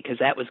Milwaukee because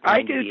that was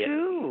going to be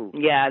too.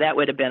 Yeah, that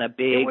would have been a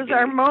big. It was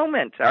our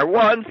moment, our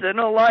once in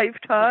a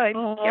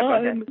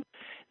lifetime.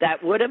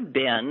 That would have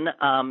been,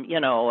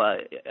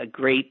 a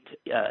great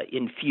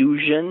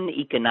infusion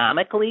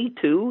economically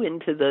too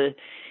into the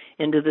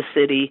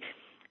city,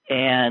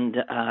 and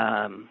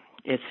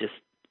it's just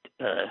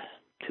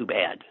too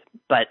bad.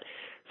 But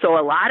so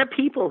a lot of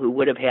people who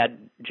would have had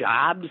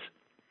jobs.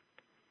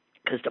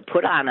 Because to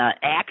put on an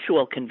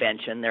actual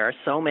convention, there are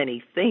so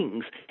many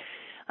things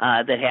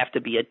that have to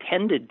be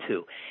attended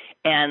to.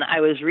 And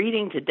I was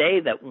reading today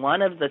that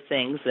one of the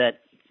things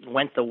that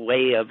went the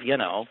way of,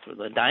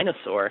 the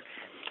dinosaur,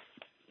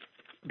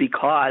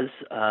 because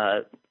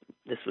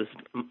this was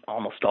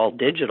almost all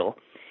digital,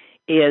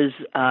 is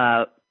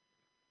the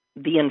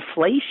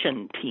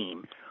inflation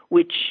team,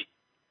 which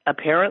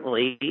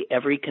apparently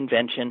every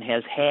convention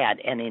has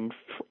had an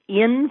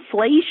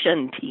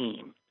inflation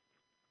team.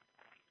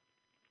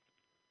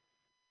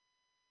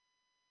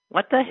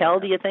 What the hell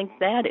do you think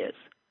that is?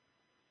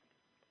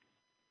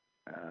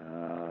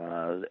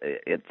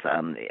 It's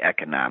the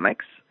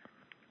economics.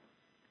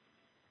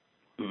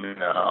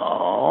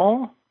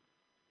 No.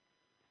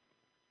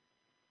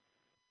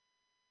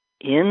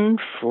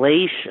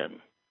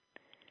 Inflation.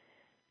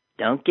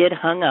 Don't get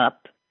hung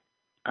up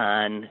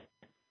on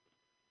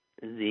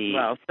the...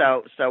 Well,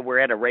 so we're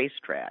at a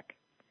racetrack.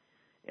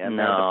 And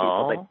no. the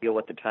people that deal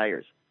with the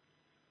tires.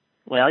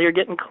 Well, you're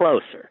getting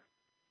closer.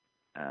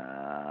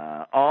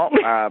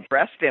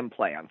 Breast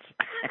implants.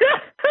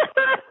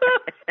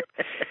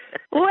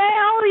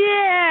 Well,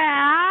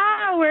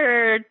 yeah,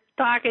 we're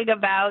talking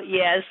about,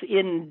 yes,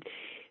 in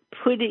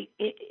putting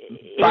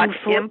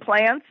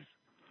implants,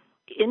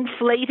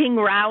 inflating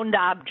round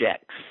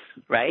objects,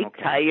 right?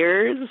 Okay.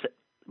 Tires,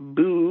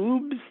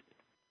 boobs,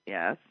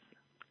 yes,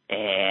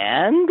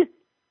 and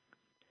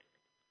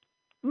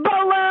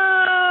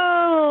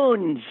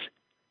balloons.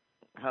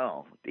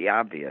 Oh, the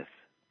obvious.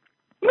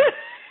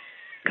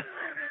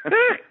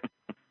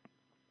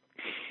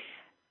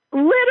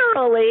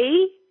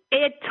 Literally,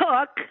 it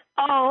took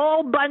a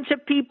whole bunch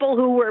of people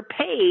who were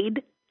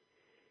paid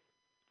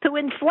to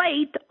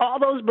inflate all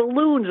those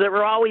balloons that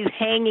were always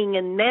hanging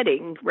and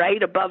netting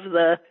right above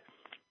the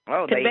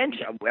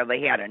convention.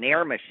 They had an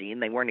air machine.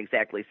 They weren't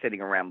exactly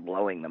sitting around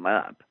blowing them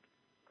up.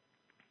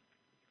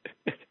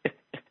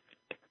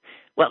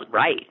 Well,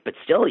 right, but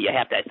still you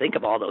have to think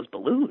of all those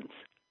balloons.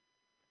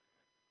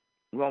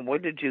 Well,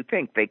 what did you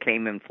think? They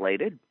came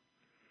inflated?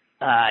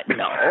 No,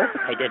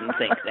 I didn't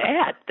think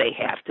that. They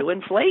have to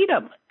inflate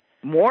them.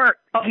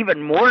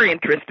 Even more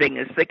interesting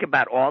is think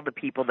about all the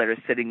people that are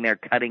sitting there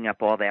cutting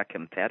up all that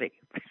confetti.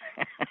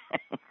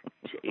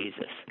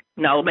 Jesus.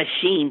 No,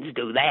 machines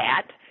do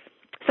that.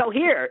 So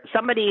here,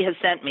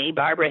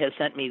 Barbara has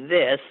sent me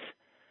this.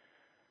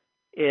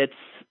 It's,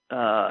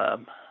 I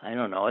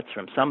don't know, it's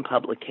from some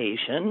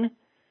publication,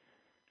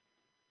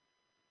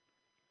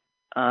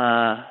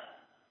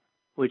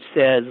 which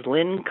says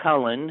Lynn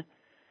Cullen.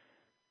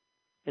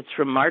 It's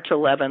from March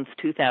 11th,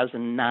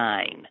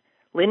 2009.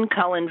 Lynn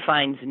Cullen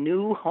finds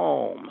new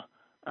home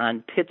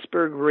on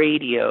Pittsburgh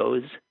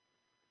Radio's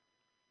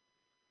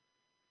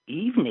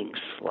evening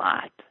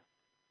slot.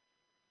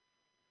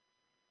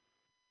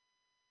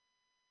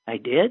 I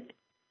did?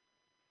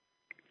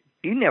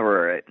 You never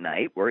were at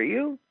night, were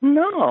you?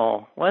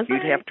 No,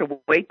 You'd have to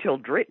wait till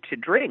to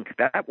drink.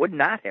 That would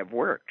not have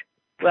worked.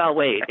 Well,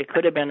 wait, it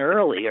could have been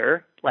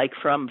earlier, like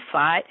from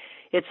 5.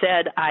 It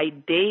said I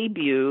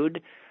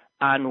debuted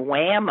on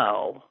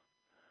Whammo,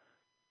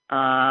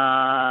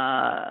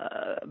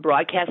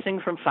 broadcasting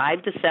from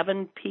 5 to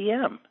 7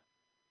 p.m.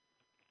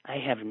 I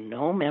have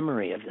no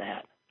memory of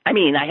that. I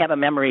mean, I have a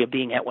memory of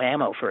being at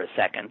Whammo for a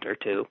second or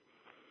two.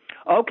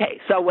 Okay,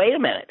 so wait a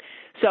minute.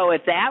 So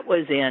if that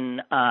was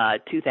in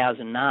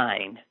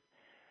 2009,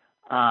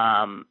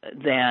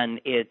 then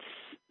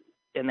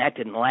and that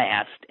didn't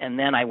last. And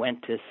then I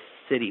went to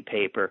City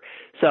Paper.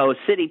 So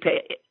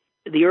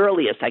the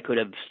earliest I could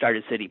have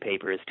started City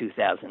Paper is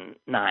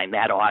 2009,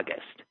 that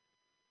August.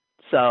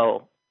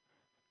 So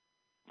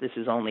this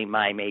is only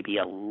my maybe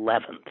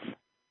 11th,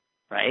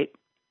 right?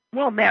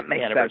 Well, that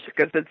makes sense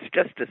because it's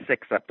just a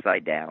 6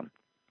 upside down.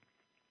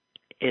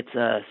 It's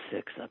a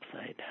 6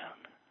 upside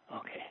down.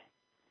 Okay.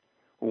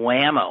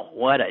 Whammo,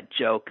 what a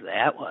joke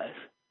that was.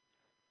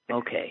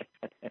 Okay.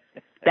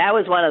 That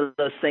was one of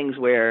those things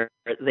where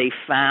they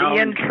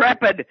found...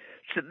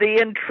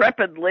 The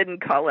intrepid Lynn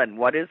Cullen.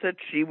 What is it?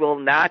 She will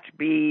not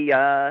be...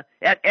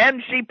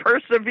 and she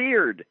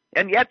persevered.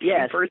 And yet she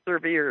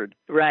persevered.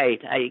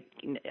 Right.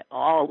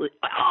 All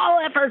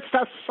efforts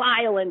to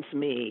silence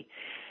me.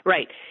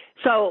 Right.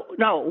 So,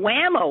 no,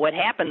 Whammo, what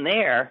happened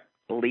there...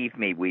 Believe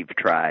me, we've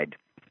tried.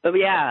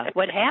 Yeah.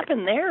 What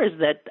happened there is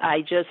that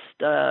I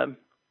just...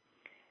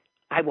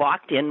 I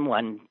walked in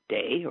one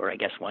day, or I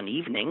guess one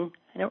evening.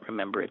 I don't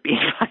remember it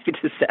being 5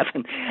 to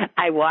 7.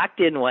 I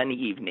walked in one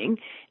evening,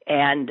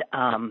 and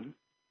I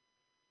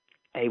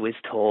was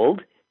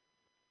told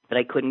that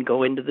I couldn't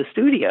go into the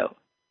studio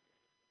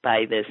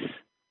by this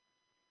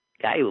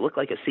guy who looked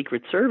like a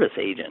Secret Service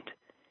agent.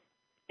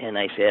 And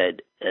I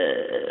said,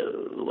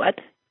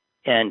 what?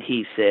 And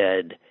he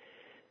said,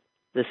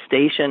 the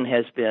station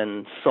has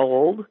been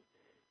sold.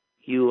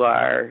 You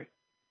are...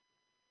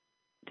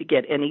 to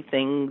get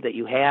anything that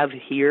you have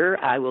here,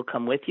 I will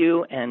come with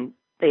you. And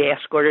they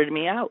escorted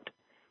me out.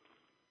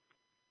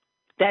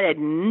 That had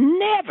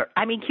never,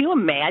 I mean, can you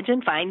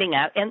imagine finding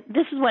out? And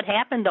this is what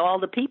happened to all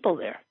the people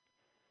there.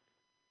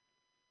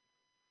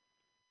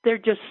 They're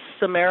just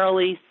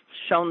summarily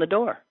shown the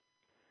door.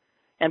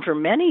 And for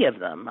many of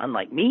them,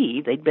 unlike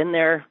me, they'd been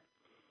there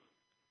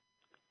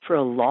for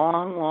a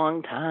long,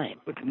 long time.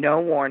 With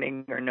no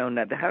warning or no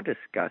nothing. How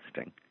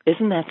disgusting.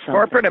 Isn't that something?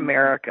 Corporate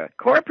America,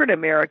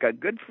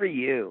 good for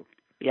you.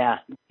 Yeah.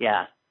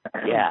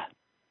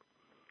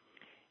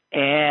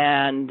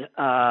 And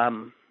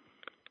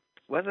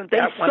wasn't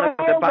that one of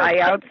the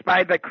buyouts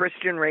by the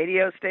Christian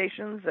radio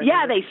stations?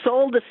 Yeah, they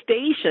sold a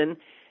station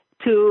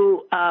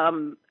to, I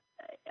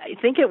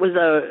think it was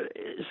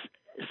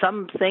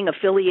something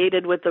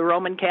affiliated with the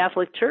Roman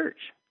Catholic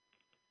Church.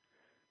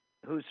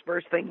 Whose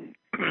first thing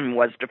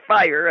was to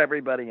fire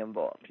everybody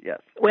involved,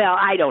 yes. Well,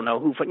 I don't know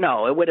who.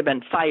 No, it would have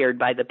been fired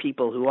by the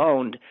people who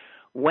owned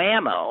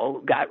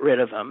Whammo, got rid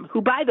of them,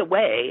 who, by the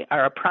way,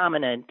 are a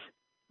prominent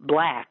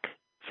black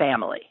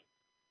family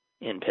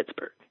in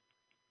Pittsburgh.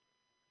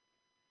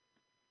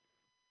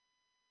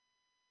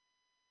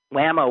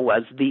 Whammo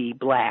was the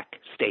black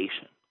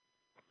station.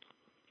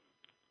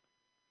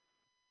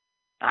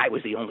 I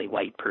was the only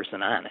white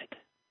person on it,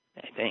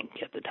 I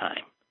think, at the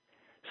time.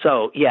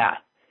 So, yeah.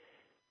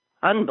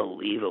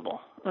 Unbelievable.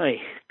 Oh,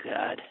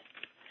 God.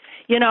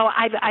 You know,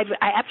 I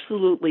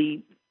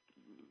absolutely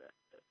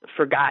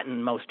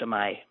forgotten most of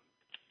my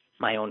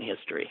own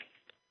history.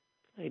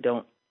 I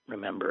don't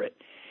remember it.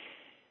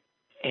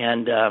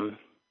 And I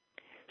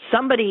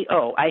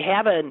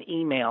have an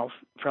email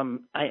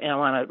from, I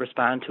want to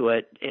respond to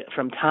it,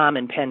 from Tom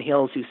in Penn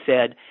Hills, who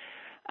said,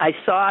 I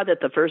saw that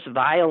the first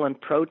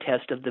violent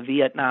protest of the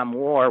Vietnam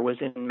War was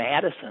in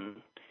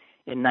Madison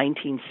in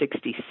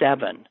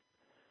 1967.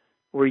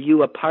 Were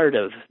you a part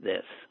of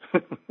this?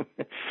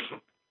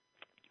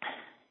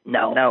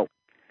 No.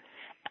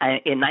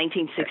 In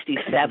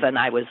 1967,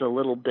 I was a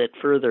little bit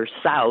further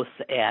south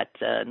at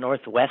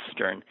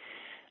Northwestern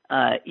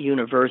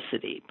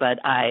University, but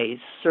I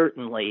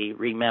certainly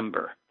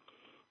remember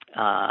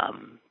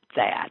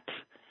that.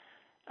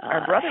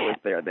 Our brother was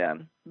there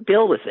then.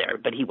 Bill was there,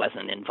 but he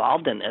wasn't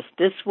involved in this.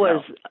 This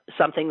was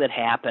something that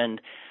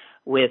happened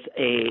with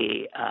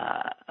a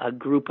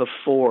group of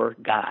 4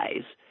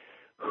 guys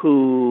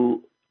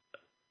who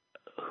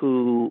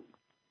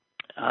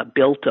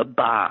built a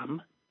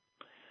bomb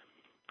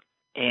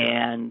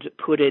and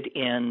put it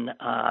in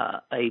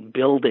a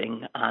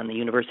building on the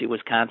University of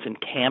Wisconsin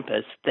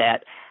campus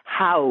that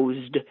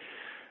housed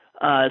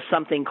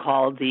something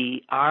called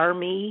the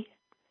Army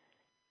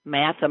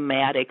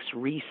Mathematics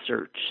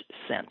Research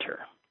Center.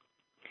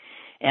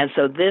 And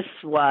so this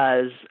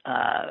was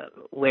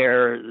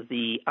where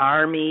the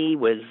Army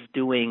was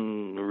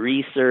doing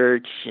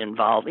research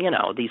involved.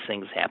 These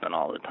things happen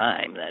all the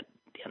time, that,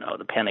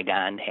 the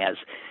Pentagon has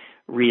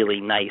really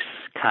nice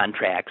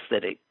contracts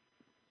that it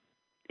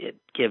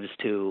gives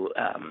to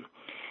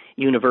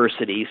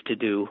universities to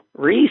do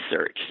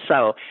research.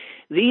 So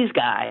these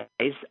guys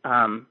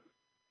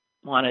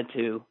wanted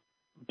to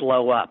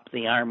blow up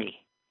the Army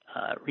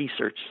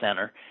Research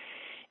Center,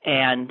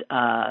 and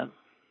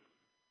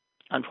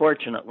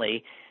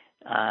unfortunately,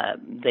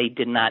 they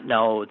did not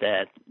know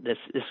that this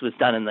was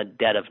done in the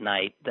dead of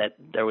night, that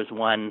there was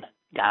one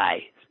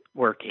guy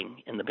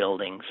working in the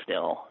building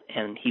still,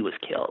 and he was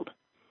killed.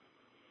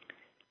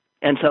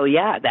 And so,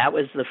 that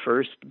was the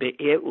first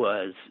it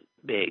was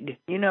big.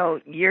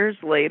 Years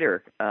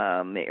later,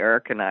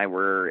 Eric and I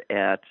were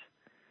at,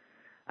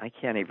 I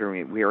can't even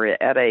remember, we were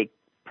at a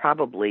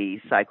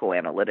probably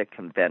psychoanalytic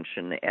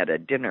convention at a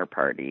dinner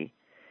party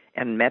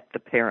and met the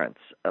parents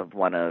of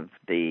one of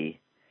the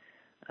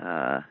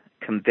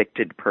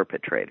convicted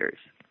perpetrators.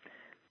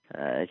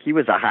 He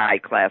was a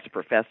high-class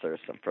professor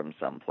from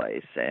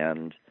someplace,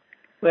 and...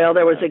 Well,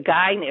 there was a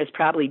guy, it was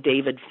probably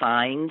David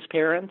Fine's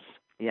parents.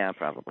 Yeah,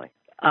 probably.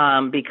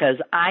 Because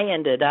I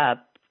ended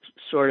up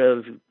sort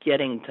of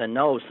getting to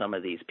know some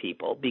of these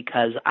people,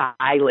 because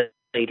I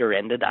later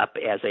ended up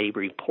as a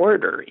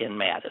reporter in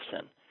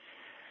Madison.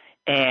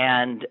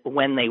 And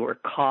when they were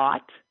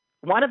caught,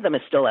 one of them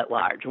is still at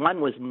large.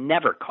 One was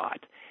never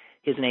caught.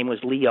 His name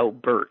was Leo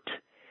Burt,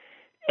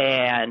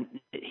 and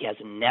he has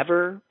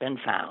never been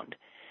found.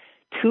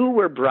 2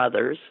 were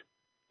brothers,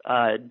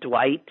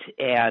 Dwight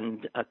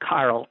and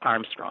Carl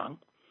Armstrong,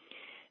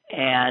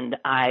 and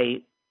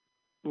I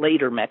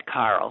later met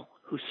Carl,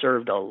 who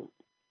served a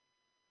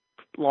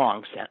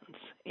long sentence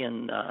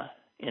in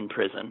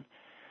prison.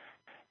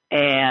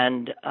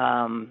 And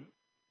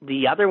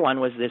the other one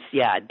was this,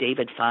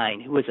 David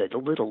Fine, who was a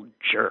little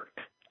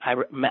jerk. I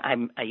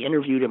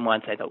interviewed him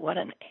once. I thought, what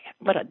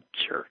a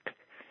jerk.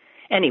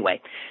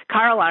 Anyway,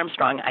 Carl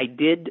Armstrong I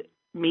did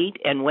meet,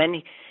 and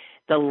when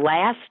the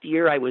last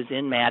year I was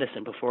in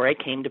Madison before I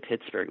came to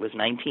Pittsburgh, it was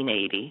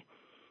 1980,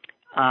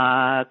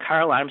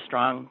 Carl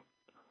Armstrong,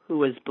 who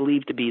was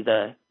believed to be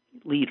the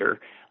leader,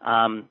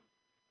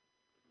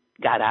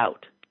 got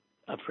out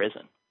of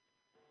prison.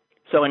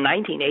 So in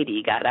 1980,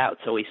 he got out,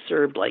 so he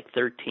served like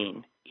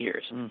 13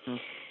 years. Mm-hmm.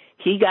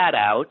 He got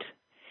out,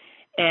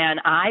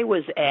 and I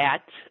was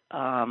at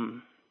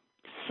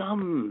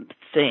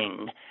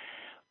something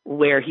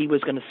where he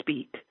was going to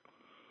speak.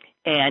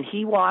 And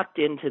he walked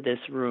into this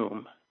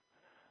room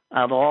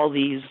of all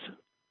these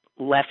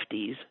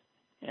lefties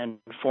and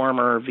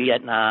former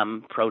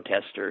Vietnam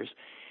protesters.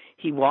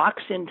 He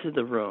walks into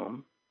the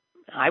room.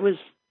 I was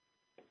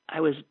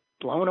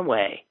blown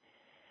away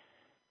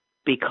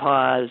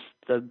because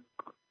the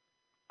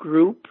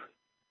group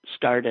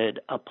started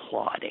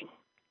applauding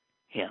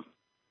him.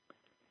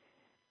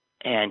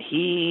 And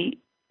he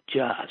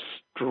just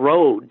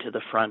strode to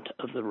the front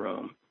of the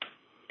room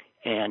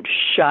and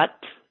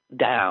shut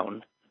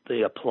down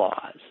the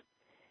applause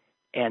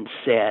and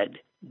said,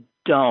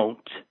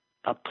 "Don't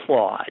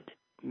applaud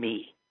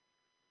me.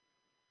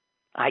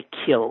 I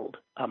killed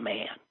a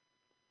man."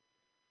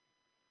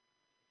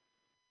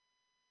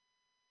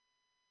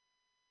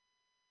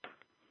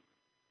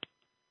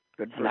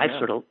 Good for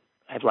and him.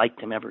 I've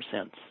liked him ever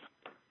since.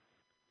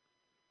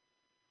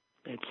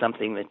 It's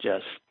something that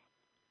just,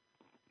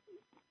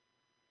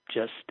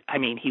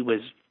 he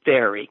was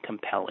very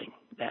compelling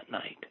that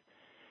night.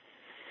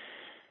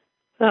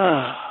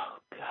 Oh,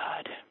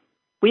 God.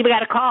 We've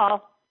got a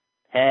call.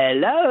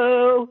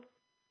 Hello.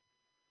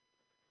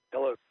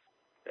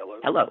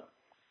 Hello.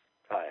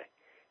 Hi.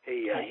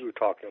 Hey, Hi. You were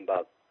talking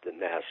about the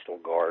National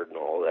Guard and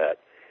all that.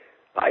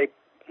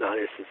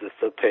 This is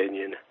just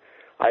opinion.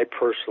 I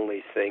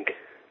personally think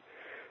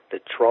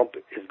that Trump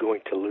is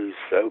going to lose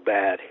so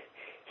bad,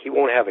 he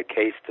won't have a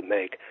case to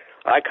make.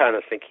 I kind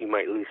of think he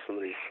might lose some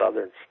of these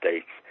southern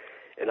states,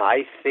 and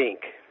I think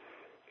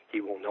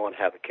he will not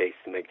have a case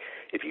to make.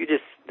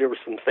 There were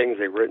some things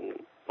they've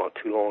written not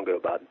too long ago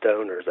about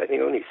donors. I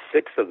think only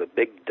 6 of the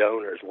big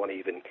donors won't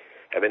even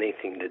have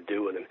anything to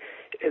do with him.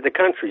 The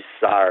country's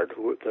soured.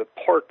 The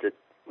part that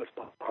was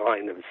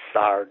behind them is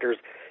soured.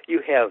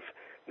 You have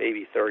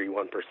maybe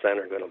 31%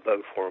 are going to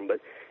vote for him, but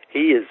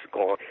he is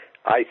gone.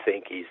 I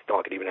think he's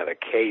not going to even have a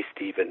case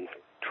to even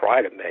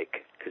try to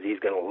make because he's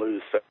going to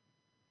lose. So.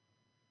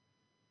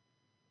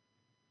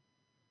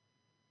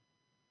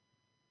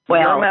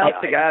 Well,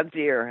 mouth to God's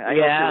ear. I hope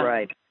you're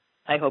right.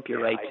 I hope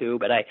you're right too,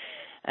 but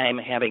I'm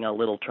having a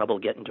little trouble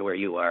getting to where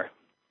you are.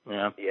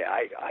 Yeah. Yeah,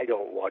 I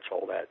don't watch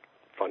all that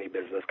funny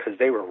business because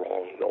they were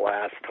wrong the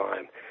last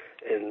time,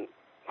 and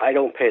I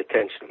don't pay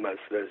attention to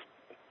most of those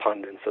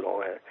pundits and all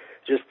that.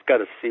 Just got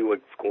to see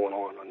what's going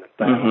on the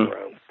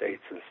battleground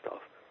states and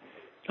stuff.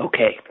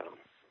 Okay.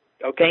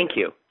 Okay. Thank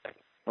you.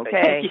 Okay.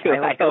 Thank you.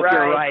 I hope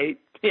you're right.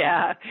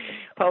 Yeah.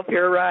 Hope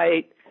you're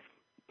right.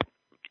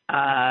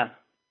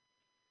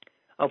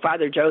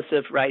 Father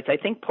Joseph writes, I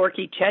think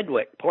Porky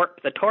Chedwick,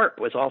 the Torp,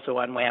 was also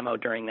on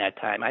Whammo during that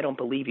time. I don't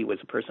believe he was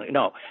a person.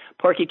 No,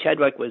 Porky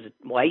Chedwick was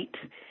white.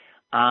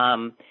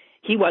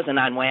 He wasn't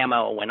on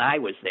Whammo when I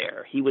was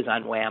there. He was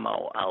on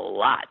Whammo a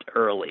lot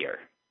earlier.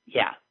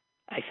 Yeah,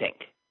 I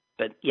think.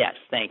 But yes,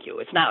 thank you.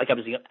 It's not like I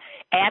was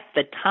at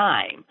the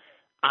time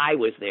I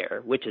was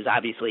there, which is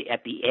obviously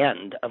at the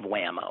end of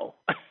Whammo.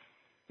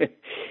 I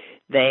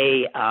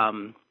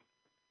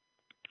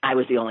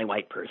was the only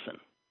white person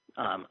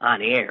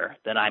on air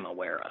that I'm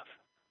aware of.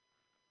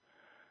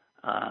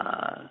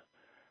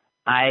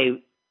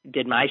 I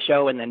did my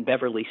show, and then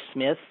Beverly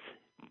Smith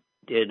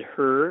did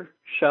her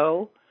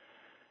show,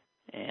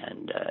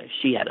 and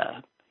she had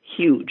a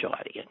huge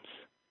audience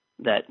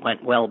that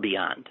went well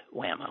beyond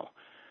Whammo.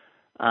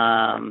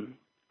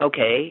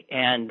 Okay,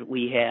 and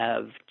we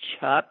have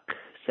Chuck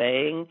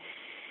saying,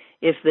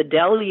 if the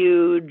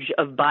deluge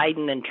of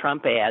Biden and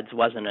Trump ads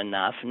wasn't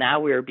enough, now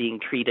we're being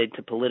treated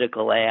to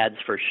political ads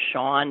for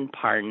Sean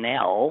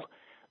Parnell,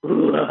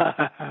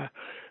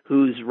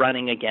 who's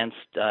running against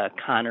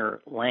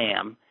Connor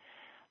Lamb.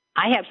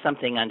 I have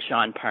something on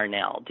Sean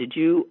Parnell. Did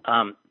you?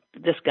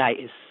 This guy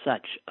is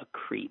such a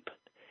creep.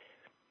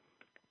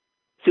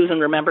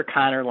 Susan, remember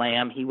Connor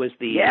Lamb? He was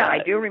the... Yeah, I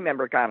do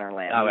remember Connor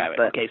Lamb. Oh, right.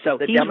 Okay, so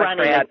the he's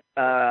Democrat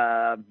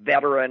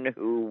veteran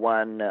who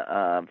won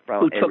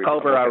from... Who took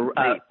over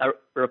a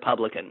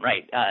Republican,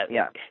 right.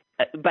 Yeah.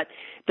 But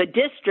the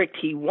district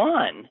he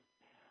won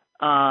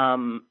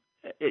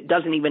it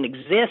doesn't even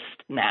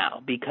exist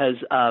now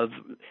because of...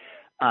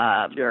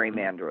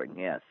 gerrymandering,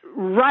 yes.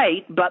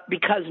 Right, but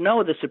because,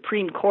 the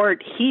Supreme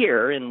Court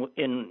here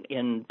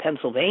in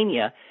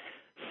Pennsylvania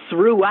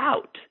threw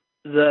out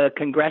the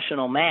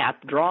congressional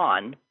map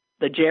drawn,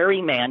 the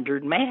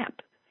gerrymandered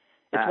map.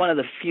 It's one of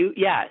the few.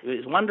 Yeah, it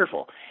was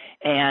wonderful,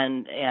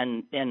 and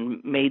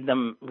made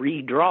them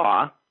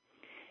redraw,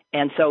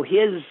 and so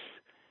his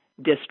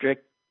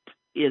district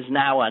is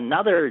now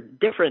another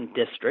different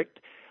district,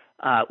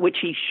 which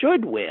he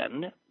should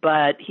win,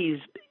 but he's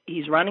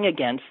running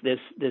against this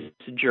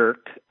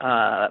jerk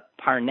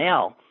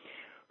Parnell,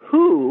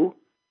 who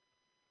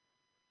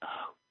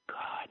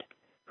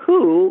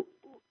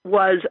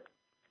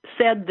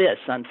said this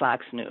on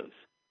Fox News.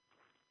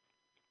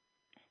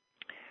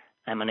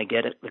 I'm going to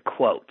get the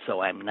quote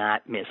so I'm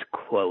not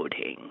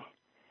misquoting.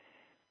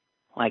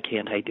 Why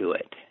can't I do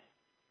it?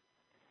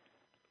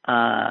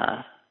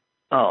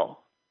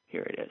 Here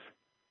it is.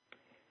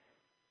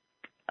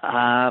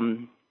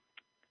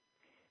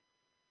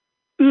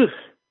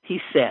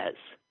 He says,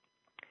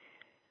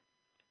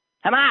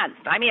 come on,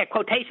 find me a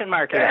quotation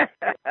mark here.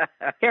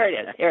 Here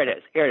it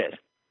is.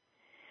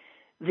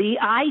 The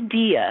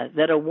idea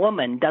that a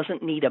woman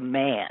doesn't need a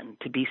man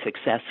to be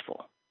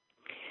successful.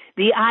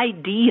 The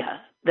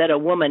idea that a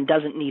woman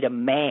doesn't need a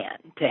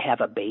man to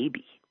have a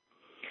baby.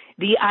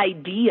 The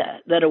idea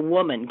that a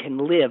woman can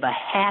live a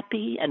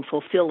happy and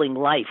fulfilling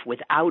life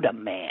without a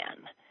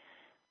man.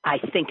 I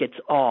think it's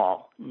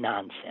all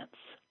nonsense.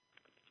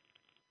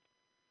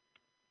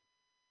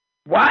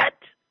 What?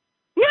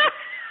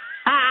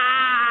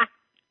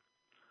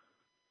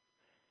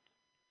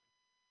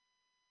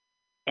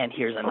 And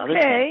here's another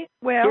thing. Okay.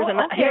 Well,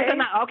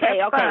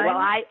 okay. Well,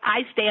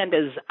 I stand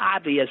as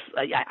obvious.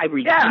 I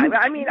read. Yeah,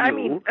 I mean,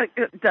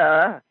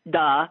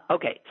 duh.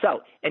 Okay.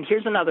 So, and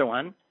here's another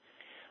one.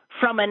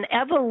 From an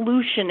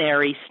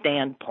evolutionary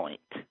standpoint,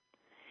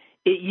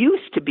 it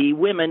used to be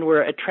women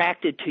were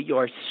attracted to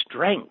your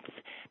strength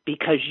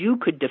because you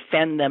could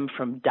defend them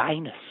from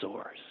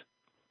dinosaurs.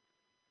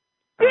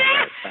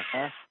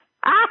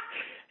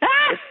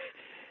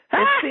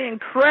 It's the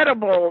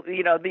incredible,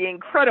 the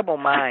incredible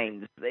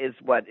minds is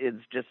what is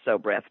just so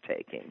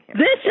breathtaking.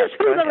 This is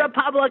who the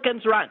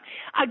Republicans run.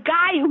 A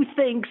guy who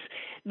thinks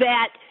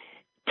that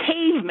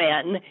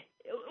cavemen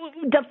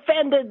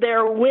defended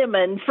their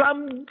women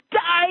from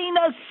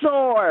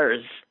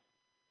dinosaurs.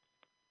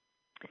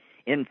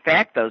 In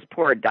fact, those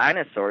poor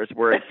dinosaurs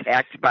were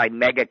attacked by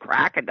mega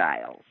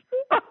crocodiles.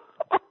 Oh,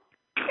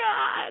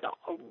 God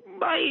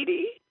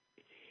almighty.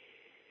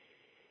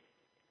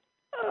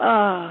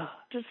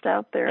 Just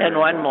out there. And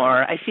one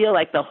more. I feel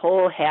like the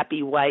whole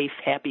happy wife,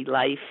 happy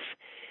life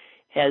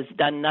has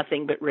done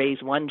nothing but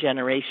raise one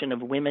generation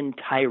of women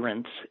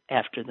tyrants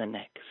after the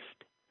next.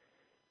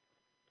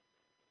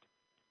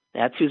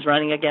 That's who's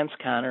running against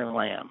Connor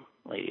Lamb.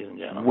 ladies and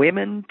gentlemen.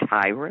 Women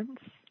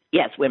tyrants?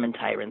 Yes, women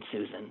tyrants,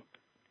 Susan.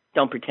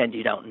 Don't pretend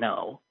you don't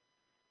know.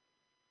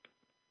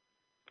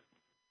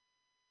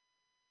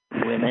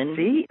 Women.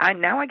 See,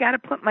 now I got to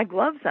put my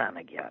gloves on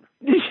again.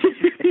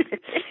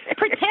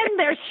 Pretend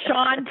there's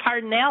Sean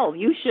Parnell.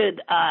 You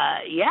should,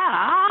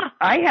 yeah.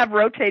 I have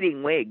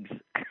rotating wigs.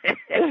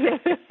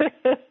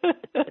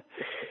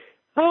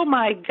 Oh,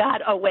 my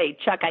God. Oh, wait,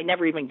 Chuck, I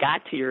never even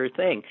got to your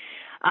thing.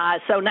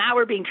 So now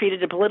we're being treated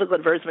to political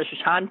adverse Mr.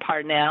 Sean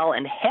Parnell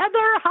and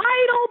Heather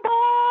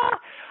Heidelbaugh.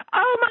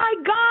 Oh, my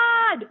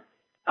God.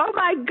 Oh,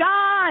 my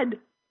God.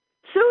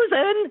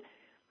 Susan,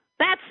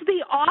 that's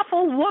the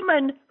awful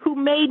woman who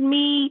made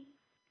me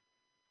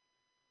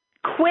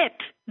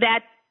quit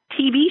that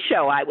TV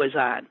show I was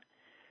on.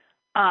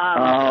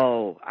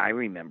 I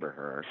remember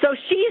her. So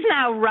she's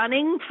now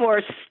running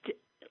for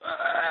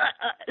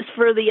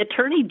the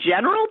Attorney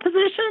General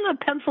position of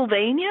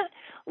Pennsylvania.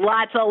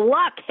 Lots of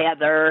luck,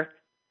 Heather.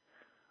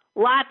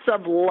 Lots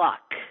of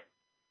luck.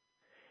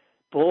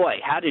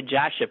 Boy, how did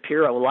Josh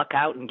Shapiro luck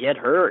out and get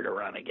her to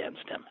run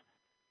against him?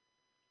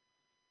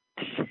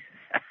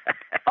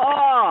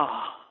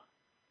 Oh.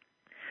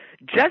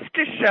 Just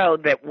to show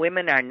that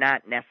women are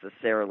not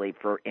necessarily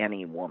for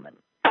any woman.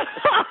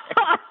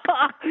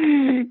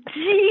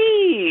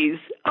 Jeez.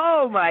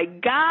 Oh, my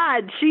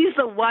God. She's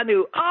the one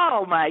who,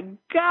 oh, my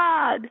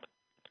God.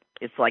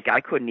 It's like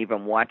I couldn't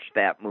even watch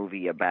that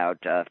movie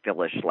about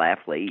Phyllis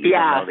Schlafly.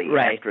 Yeah, the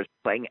right. Actress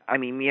playing, I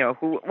mean,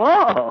 who,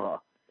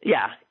 whoa.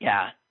 Yeah.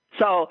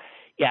 So,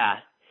 yeah.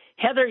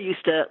 Heather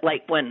used to,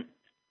 like,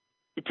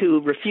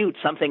 to refute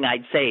something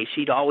I'd say,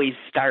 she'd always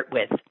start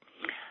with,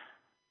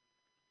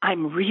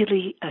 I'm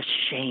really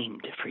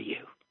ashamed for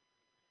you.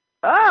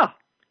 Oh.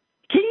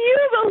 Can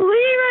you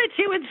believe it?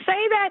 She would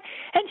say that.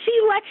 And she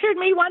lectured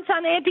me once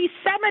on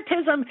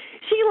anti-Semitism.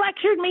 She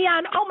lectured me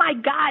on, oh, my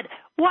God,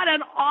 what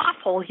an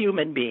awful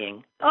human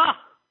being. Oh,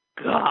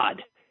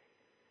 God.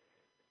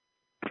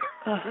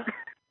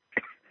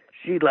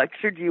 She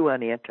lectured you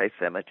on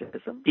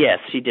anti-Semitism? Yes,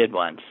 she did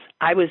once.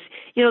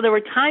 There were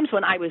times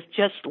when I was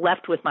just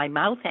left with my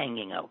mouth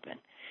hanging open.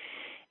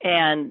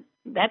 And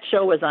that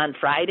show was on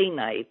Friday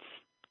nights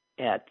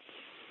at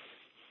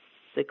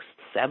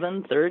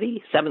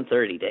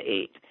 7:30 to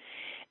 8.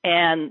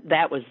 And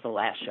that was the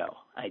last show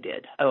I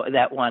did. Oh,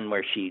 that one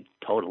where she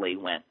totally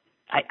went.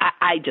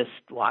 I just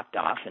walked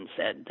off and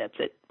said, that's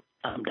it,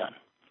 I'm done.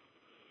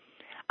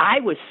 I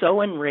was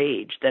so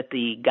enraged that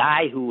the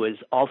guy who was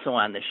also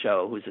on the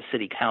show, who was a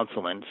city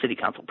council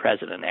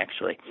president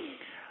actually,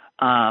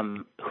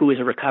 who is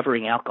a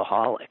recovering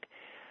alcoholic,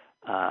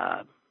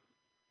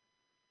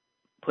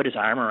 put his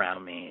arm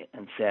around me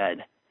and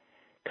said,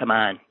 come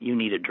on, you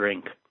need a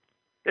drink.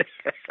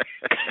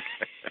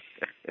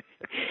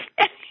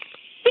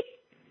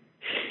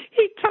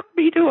 He took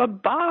me to a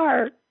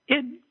bar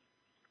in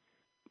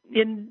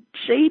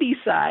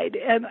Shadyside,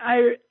 and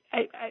I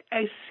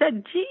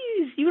said,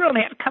 geez, you don't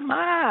have, come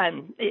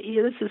on,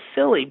 this is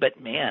silly. But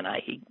man,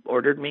 he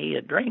ordered me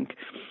a drink.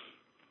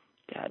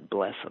 God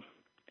bless him.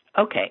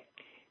 Okay,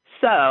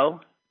 so.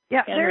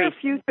 Yeah, Henry, there are a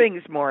few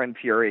things more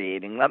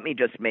infuriating. Let me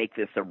just make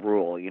this a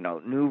rule,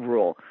 new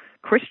rule.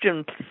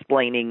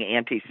 Christian-splaining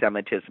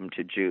anti-Semitism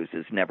to Jews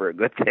is never a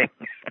good thing.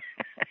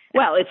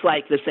 Well, it's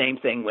like the same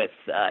thing with,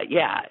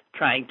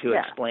 trying to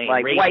explain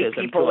like racism white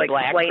people to a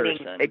black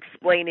person.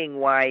 Explaining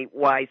why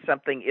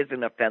something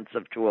isn't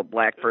offensive to a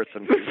black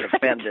person who's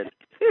offended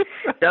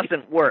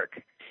doesn't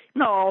work.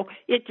 No,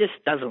 it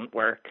just doesn't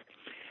work.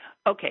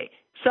 Okay,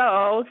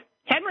 so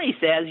Henry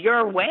says,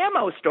 your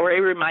whammo story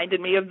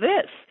reminded me of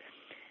this.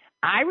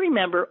 I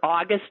remember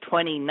August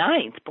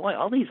 29th. Boy,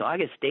 all these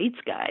August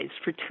dates, guys,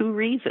 for two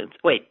reasons.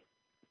 Wait,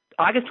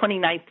 August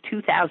 29th,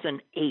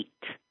 2008.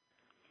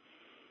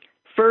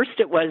 First,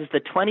 it was the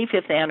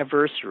 25th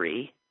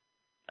anniversary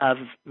of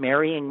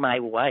marrying my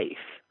wife.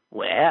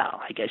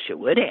 Well, I guess you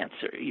would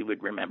answer. You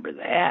would remember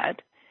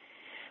that.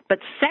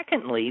 But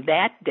secondly,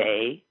 that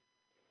day,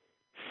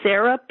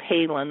 Sarah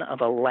Palin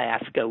of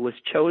Alaska was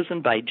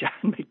chosen by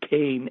John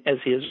McCain as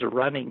his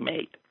running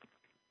mate.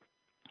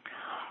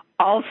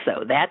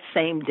 Also, that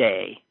same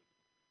day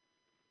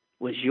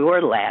was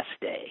your last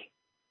day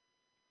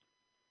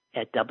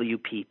at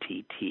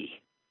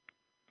WPTT.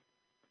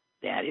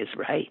 That is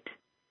right.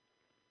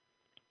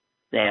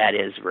 That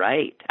is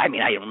right. I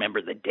mean, I don't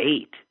remember the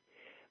date,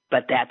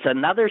 but that's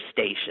another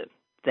station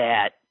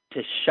that,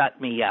 to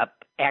shut me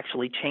up,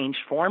 actually changed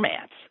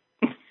formats.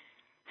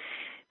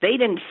 They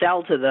didn't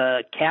sell to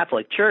the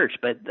Catholic Church,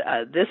 but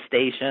this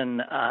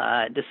station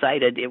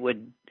decided it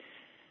would.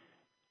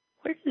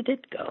 Where did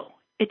it go?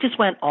 It just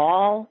went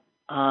all,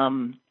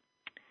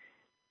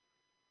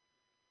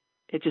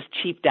 it just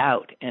cheaped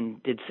out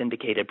and did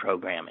syndicated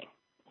programming.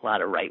 A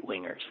lot of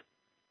right-wingers.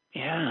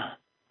 Yeah.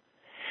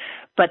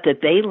 But that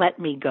they let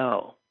me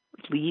go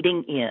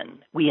leading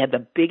in. We had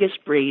the biggest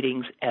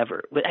ratings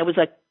ever. It was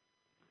a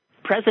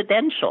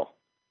presidential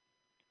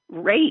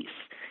race.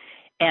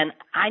 And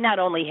I not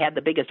only had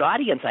the biggest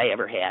audience I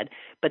ever had,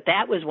 but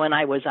that was when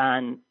I was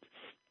on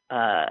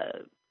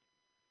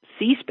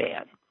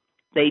C-SPAN.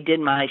 They did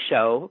my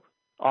show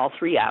all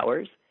 3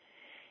 hours.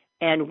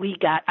 And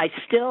I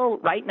still,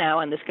 right now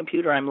on this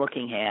computer I'm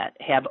looking at,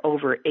 have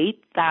over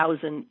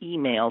 8,000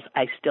 emails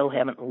I still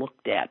haven't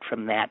looked at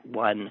from that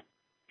one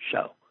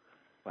show.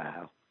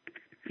 Wow.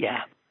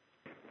 Yeah.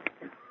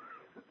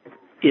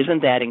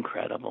 Isn't that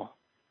incredible?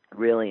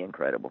 Really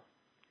incredible.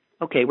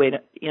 Okay, wait,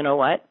 you know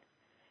what?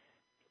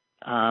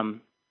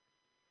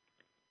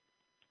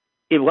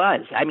 It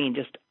was. I mean,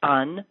 just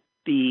unbelievable.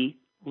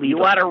 You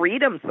want to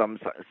read them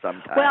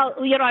sometime? Well,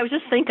 I was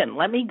just thinking.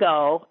 Let me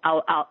go.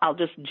 I'll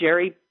just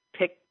jerry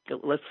pick.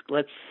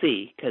 Let's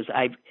see, because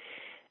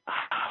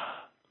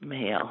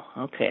mail.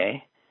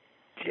 Okay.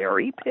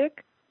 Jerry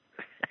pick?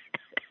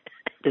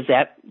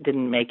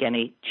 Didn't make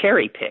any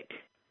cherry pick?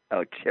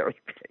 Oh, cherry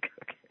pick.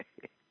 Okay.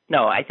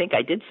 No, I think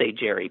I did say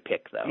jerry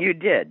pick though. You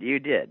did.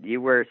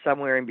 You were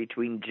somewhere in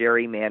between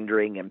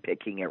gerrymandering and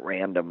picking at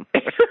random.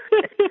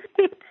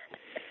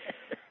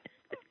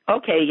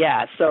 Okay,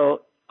 yeah.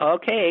 So,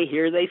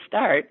 here they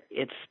start.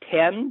 It's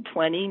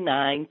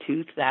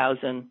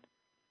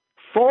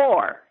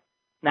 10/29/2004,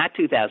 not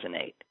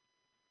 2008.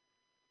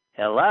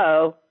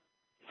 Hello?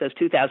 It says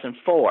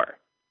 2004.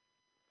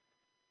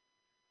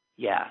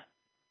 Yeah.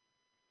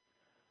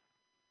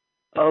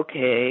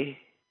 Okay.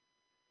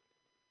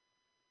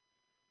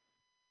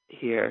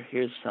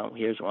 Here's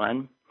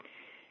one.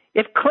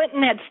 If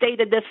Clinton had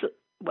stated this,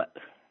 what?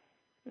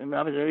 We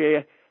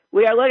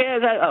are looking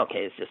at that.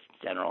 Okay, it's just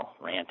general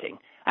ranting.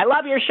 I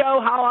love your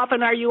show. How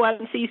often are you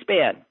on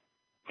C-SPAN?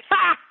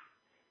 Ha!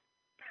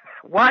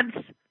 Once.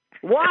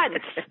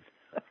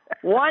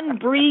 One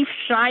brief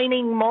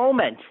shining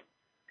moment.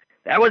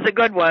 That was a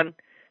good one.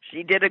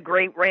 She did a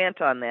great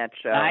rant on that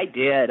show. I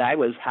did. I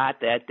was hot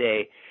that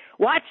day.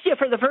 Watched you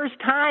for the first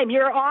time.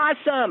 You're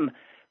awesome.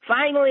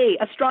 Finally,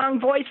 a strong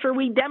voice for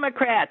we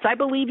Democrats. I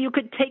believe you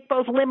could take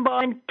both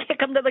Limbaugh and kick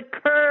them to the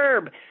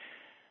curb.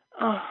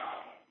 Oh.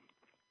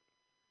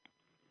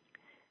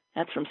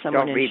 That's from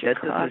someone Don't read in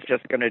Chicago. This is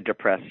just going to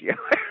depress you.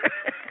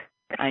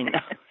 I know.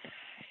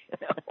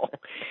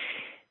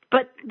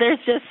 But there's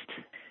just,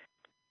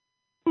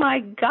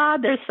 my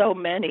God, there's so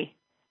many.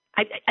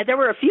 There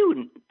were a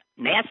few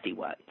nasty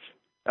ones.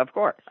 Of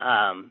course.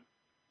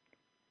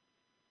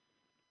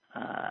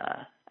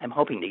 I'm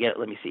hoping to get it.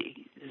 Let me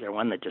see. Is there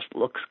one that just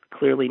looks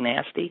clearly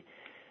nasty?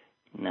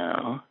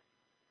 No.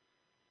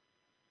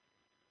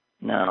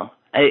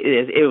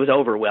 It was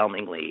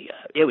overwhelmingly,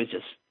 it was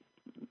just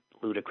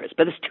ludicrous.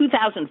 But it's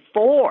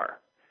 2004.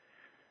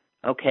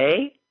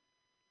 Okay?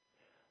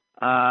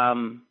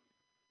 I'm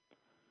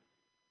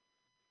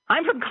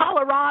from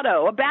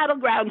Colorado, a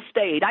battleground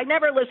state. I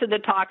never listen to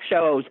talk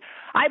shows.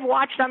 I've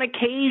watched on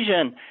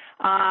occasion.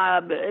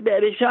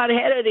 Sean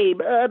Hannity,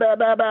 blah, blah,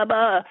 blah, blah,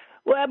 blah.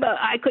 Well,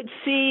 I could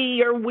see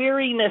your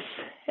weariness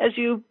as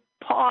you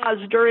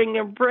paused during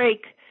your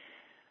break.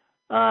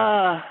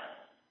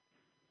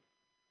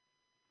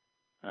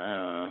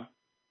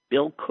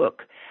 Bill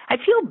Cook. I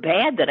feel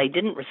bad that I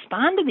didn't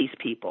respond to these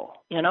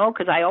people,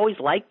 because I always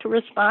like to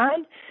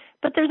respond,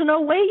 but there's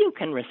no way you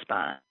can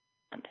respond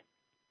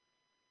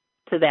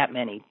to that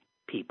many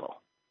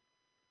people.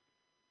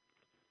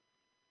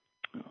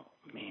 Oh,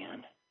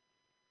 man.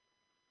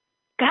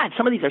 God,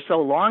 some of these are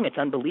so long, it's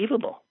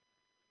unbelievable.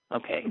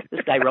 Okay,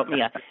 this guy wrote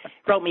me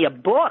a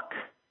book.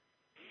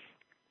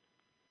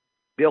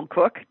 Bill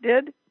Cook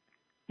did?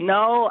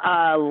 No,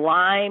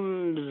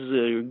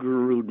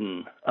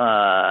 Limesgruden.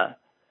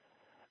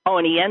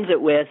 And he ends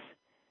it with,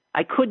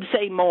 I could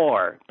say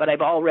more, but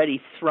I've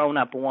already thrown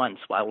up once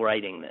while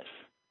writing this.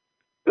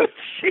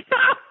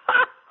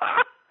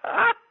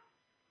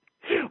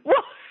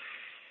 What?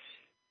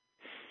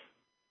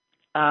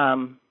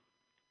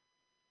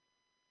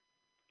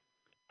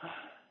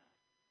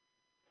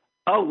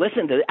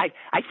 Listen,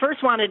 I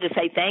first wanted to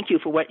say thank you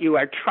for what you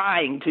are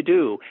trying to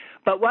do,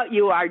 but what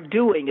you are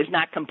doing is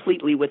not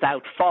completely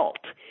without fault.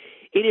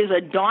 It is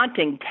a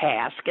daunting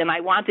task, and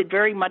I wanted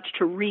very much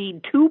to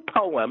read 2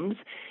 poems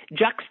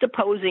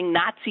juxtaposing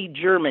Nazi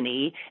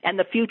Germany and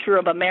the future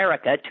of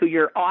America to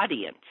your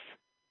audience.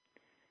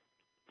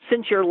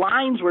 Since your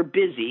lines were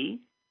busy,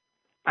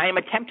 I am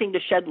attempting to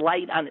shed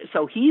light on it.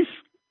 So he's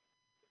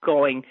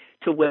going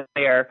to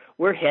where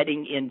we're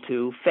heading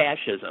into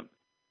fascism.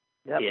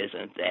 Yep.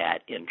 Isn't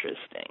that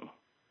interesting?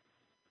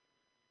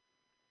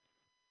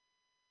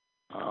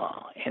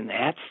 Oh, and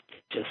that's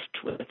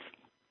just with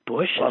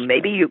Bush. Well,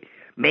 maybe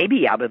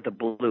out of the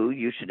blue,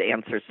 you should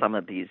answer some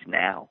of these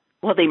now.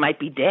 Well, they might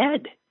be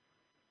dead.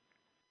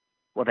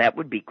 Well, that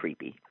would be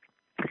creepy.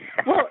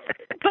 Well,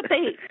 but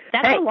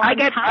that's a long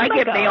time I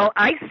get ago. Mail.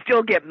 I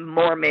still get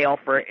more mail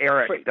for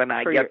Eric than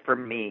I get for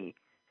me.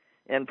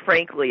 And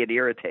frankly, it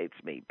irritates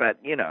me. But,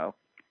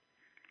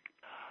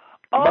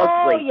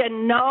 mostly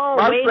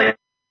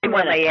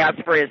when they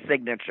ask for his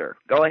signature.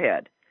 Go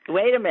ahead.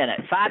 Wait a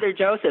minute. Father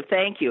Joseph,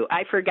 thank you.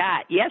 I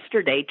forgot.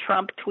 Yesterday,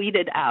 Trump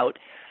tweeted out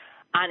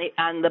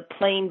on the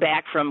plane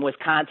back from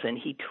Wisconsin,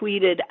 he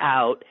tweeted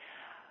out,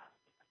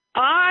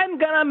 I'm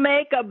going to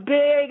make a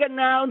big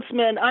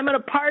announcement. I'm going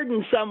to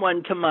pardon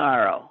someone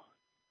tomorrow.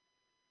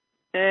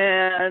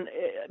 And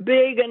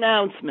big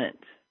announcement.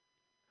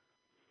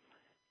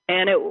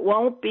 And it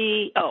won't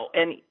be,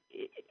 and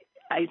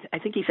I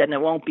think he said, and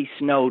it won't be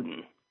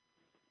Snowden.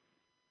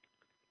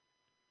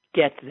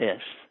 Get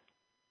this.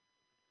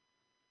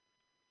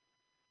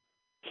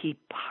 He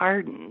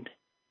pardoned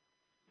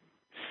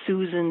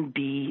Susan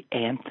B.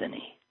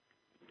 Anthony.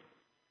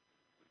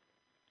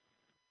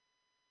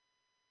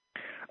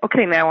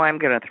 Okay, now I'm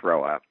going to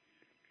throw up.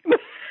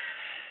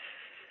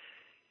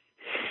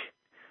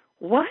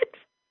 What?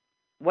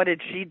 What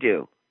did she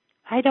do?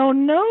 I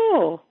don't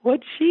know.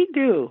 What'd she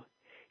do?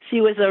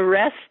 She was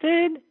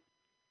arrested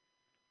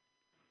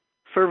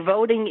for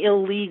voting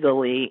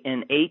illegally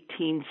in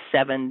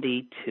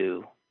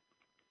 1872.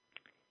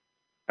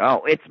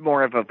 Oh, it's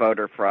more of a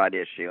voter fraud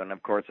issue, and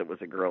of course it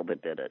was a girl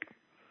that did it.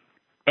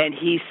 And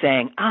he's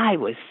saying, I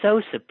was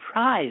so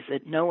surprised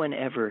that no one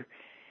ever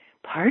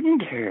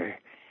pardoned her.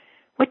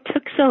 What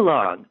took so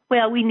long?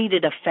 Well, we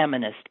needed a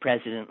feminist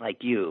president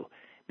like you,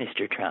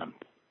 Mr.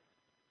 Trump.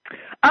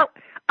 Oh,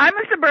 I'm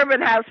a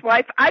suburban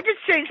housewife. I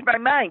just changed my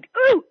mind.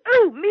 Ooh,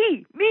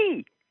 me.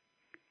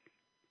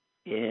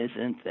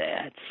 Isn't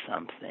that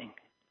something?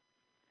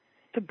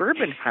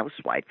 Suburban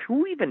housewife?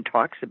 Who even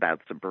talks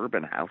about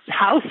suburban housewives?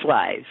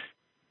 Housewives.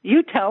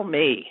 You tell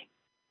me.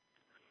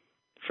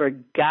 For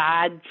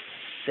God's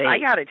sake. I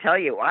got to tell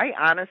you, I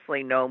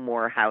honestly know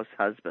more house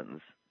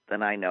husbands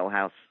than I know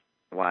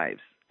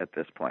housewives at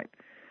this point.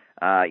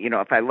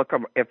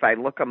 If I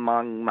look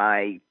among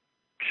my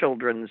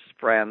children's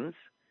friends.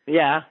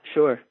 Yeah,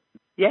 sure.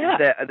 Yeah.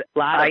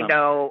 I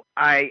know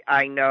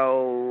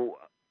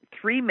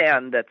 3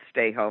 men that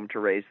stay home to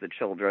raise the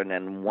children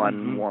and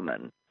 1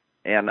 woman.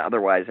 And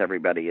otherwise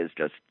everybody is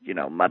just,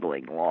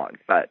 muddling along.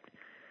 But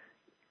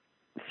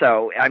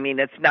so, I mean,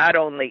 it's not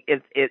only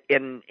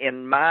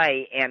in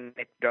my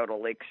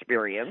anecdotal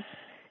experience,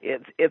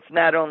 it's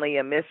not only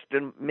a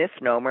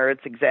misnomer,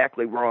 it's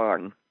exactly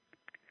wrong.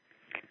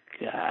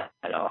 God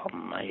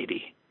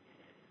almighty.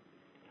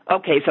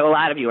 Okay, so a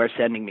lot of you are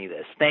sending me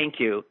this. Thank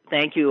you.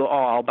 Thank you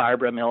all.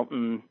 Barbara,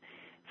 Milton,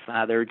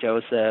 Father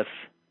Joseph.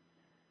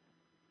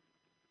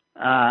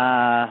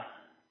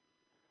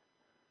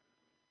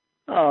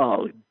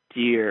 Oh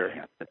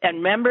dear.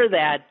 And remember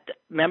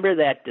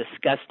that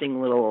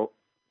disgusting little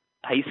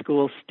high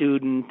school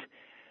student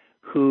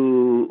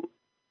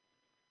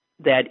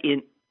that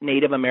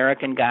Native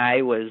American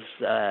guy was,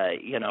 Yeah.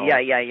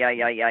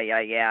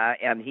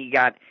 And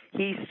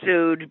he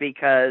sued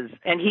because.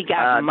 And he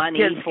got money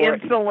his for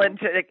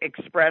insolent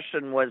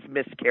expression was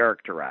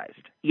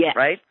mischaracterized. Yes.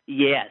 Right?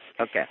 Yes.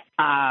 Okay.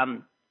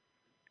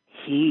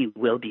 He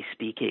will be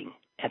speaking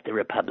at the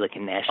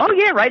Republican National. Oh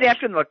yeah, right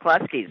after the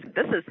McCluskeys.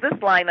 This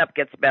lineup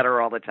gets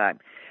better all the time.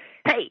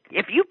 Hey,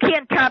 if you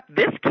can't top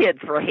this kid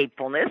for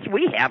hatefulness,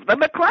 we have the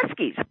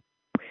McCluskeys.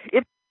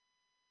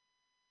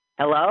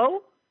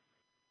 Hello?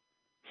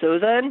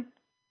 Susan?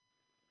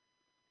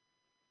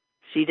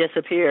 She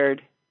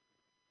disappeared.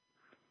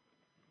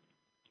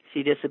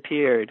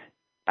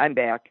 I'm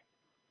back.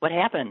 What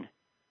happened?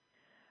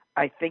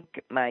 I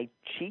think my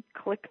cheek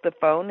clicked the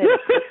phone and it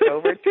clicked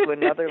over to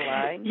another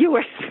line. You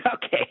were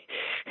okay.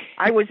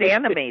 I was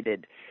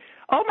animated.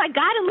 Oh my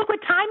God! And look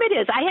what time it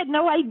is. I had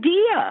no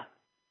idea.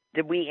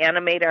 Did we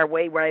animate our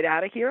way right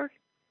out of here?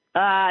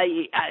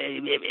 We're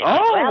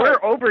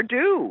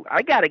overdue.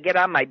 I got to get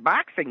on my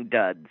boxing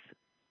duds.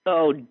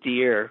 Oh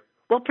dear.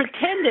 Well,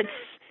 pretend it's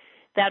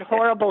that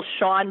horrible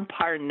Sean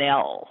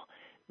Parnell,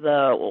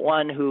 the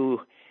one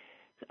who.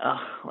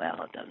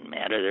 Well, it doesn't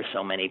matter. There's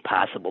so many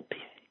possible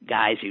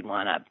guys you'd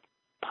want to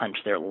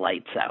punch their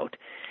lights out.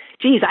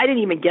 Geez, I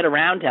didn't even get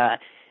around to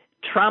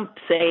Trump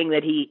saying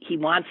that he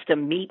wants to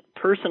meet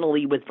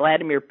personally with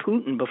Vladimir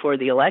Putin before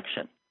the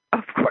election.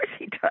 Of course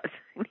he does.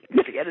 He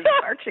needs to get his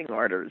marching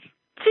orders.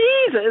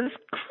 Jesus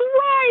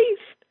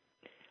Christ.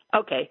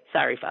 Okay,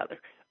 sorry, Father.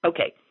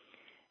 Okay.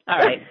 All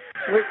right.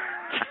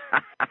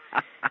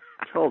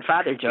 Told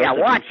Father Joseph. Yeah,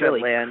 watch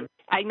really, it, Lynn.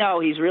 I know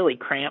he's really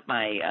cramped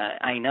my.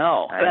 I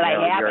know, but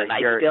I haven't.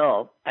 I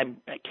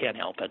can't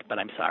help it. But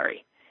I'm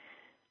sorry.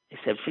 I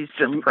said she's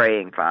just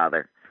praying,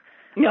 Father.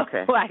 No,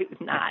 okay. I'm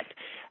not.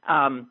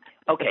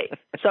 Okay.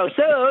 So,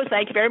 Sue,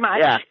 thank you very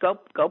much. Yeah.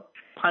 Go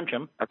punch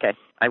him. Okay,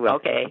 I will.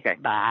 Okay.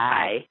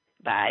 Bye.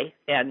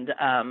 And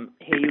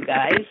hey, you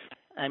guys,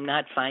 I'm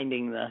not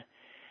finding the.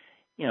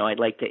 I'd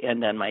like to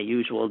end on my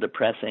usual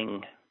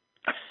depressing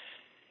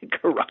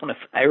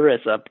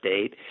coronavirus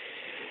update.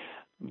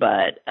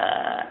 But,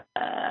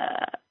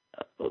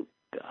 oh,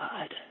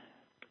 God.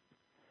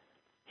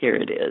 Here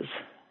it is,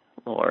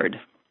 Lord.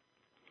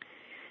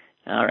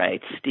 All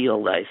right,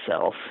 steel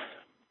thyself.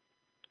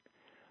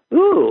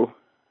 Ooh,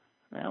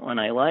 that one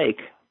I like.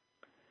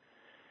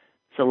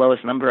 It's the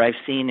lowest number I've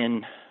seen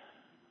in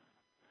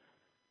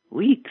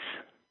weeks.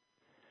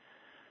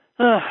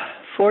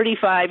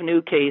 45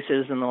 new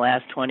cases in the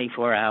last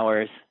 24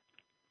 hours.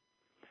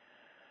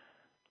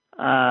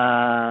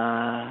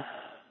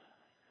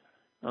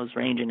 Those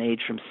range in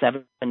age from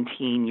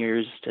 17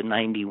 years to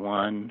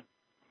 91.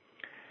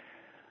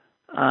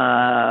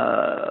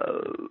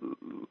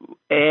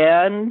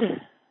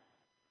 And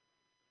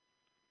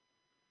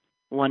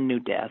one new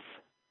death,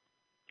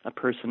 a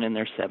person in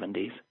their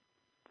 70s.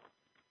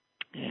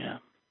 Yeah,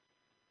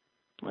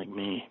 like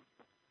me.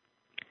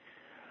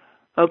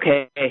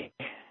 Okay,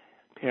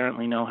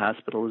 apparently no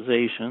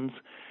hospitalizations,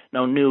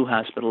 no new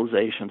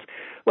hospitalizations.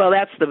 Well,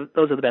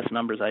 those are the best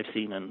numbers I've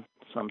seen in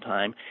some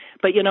time.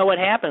 But you know what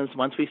happens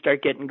once we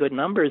start getting good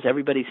numbers?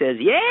 Everybody says,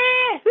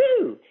 "Yeah,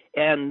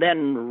 and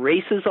then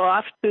races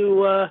off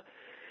to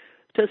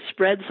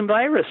spread some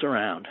virus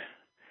around.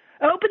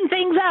 Open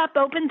things up.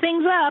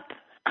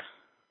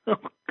 Oh,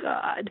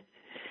 God.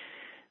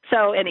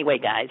 So anyway,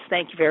 guys,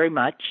 thank you very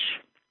much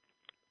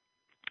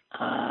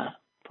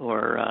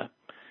for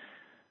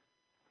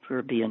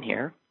being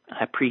here.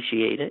 I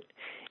appreciate it.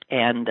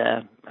 And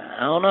I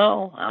don't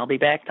know. I'll be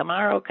back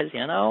tomorrow because,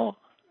 I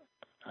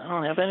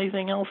don't have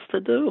anything else to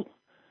do.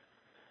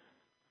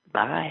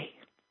 Bye.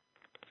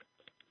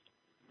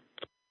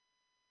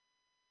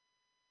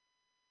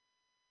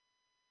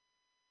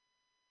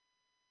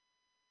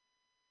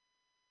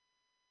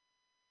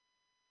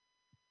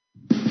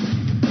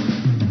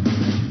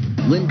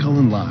 Lynn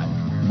Cullen Live,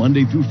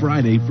 Monday through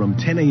Friday from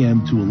 10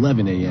 a.m. to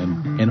 11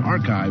 a.m. and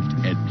archived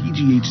at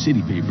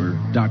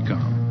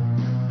pghcitypaper.com.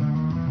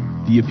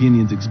 The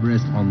opinions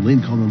expressed on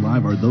Lynn Cullen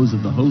Live are those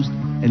of the host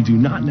and do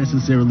not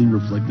necessarily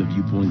reflect the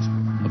viewpoints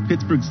of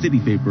Pittsburgh City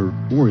Paper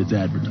or its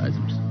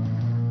advertisers.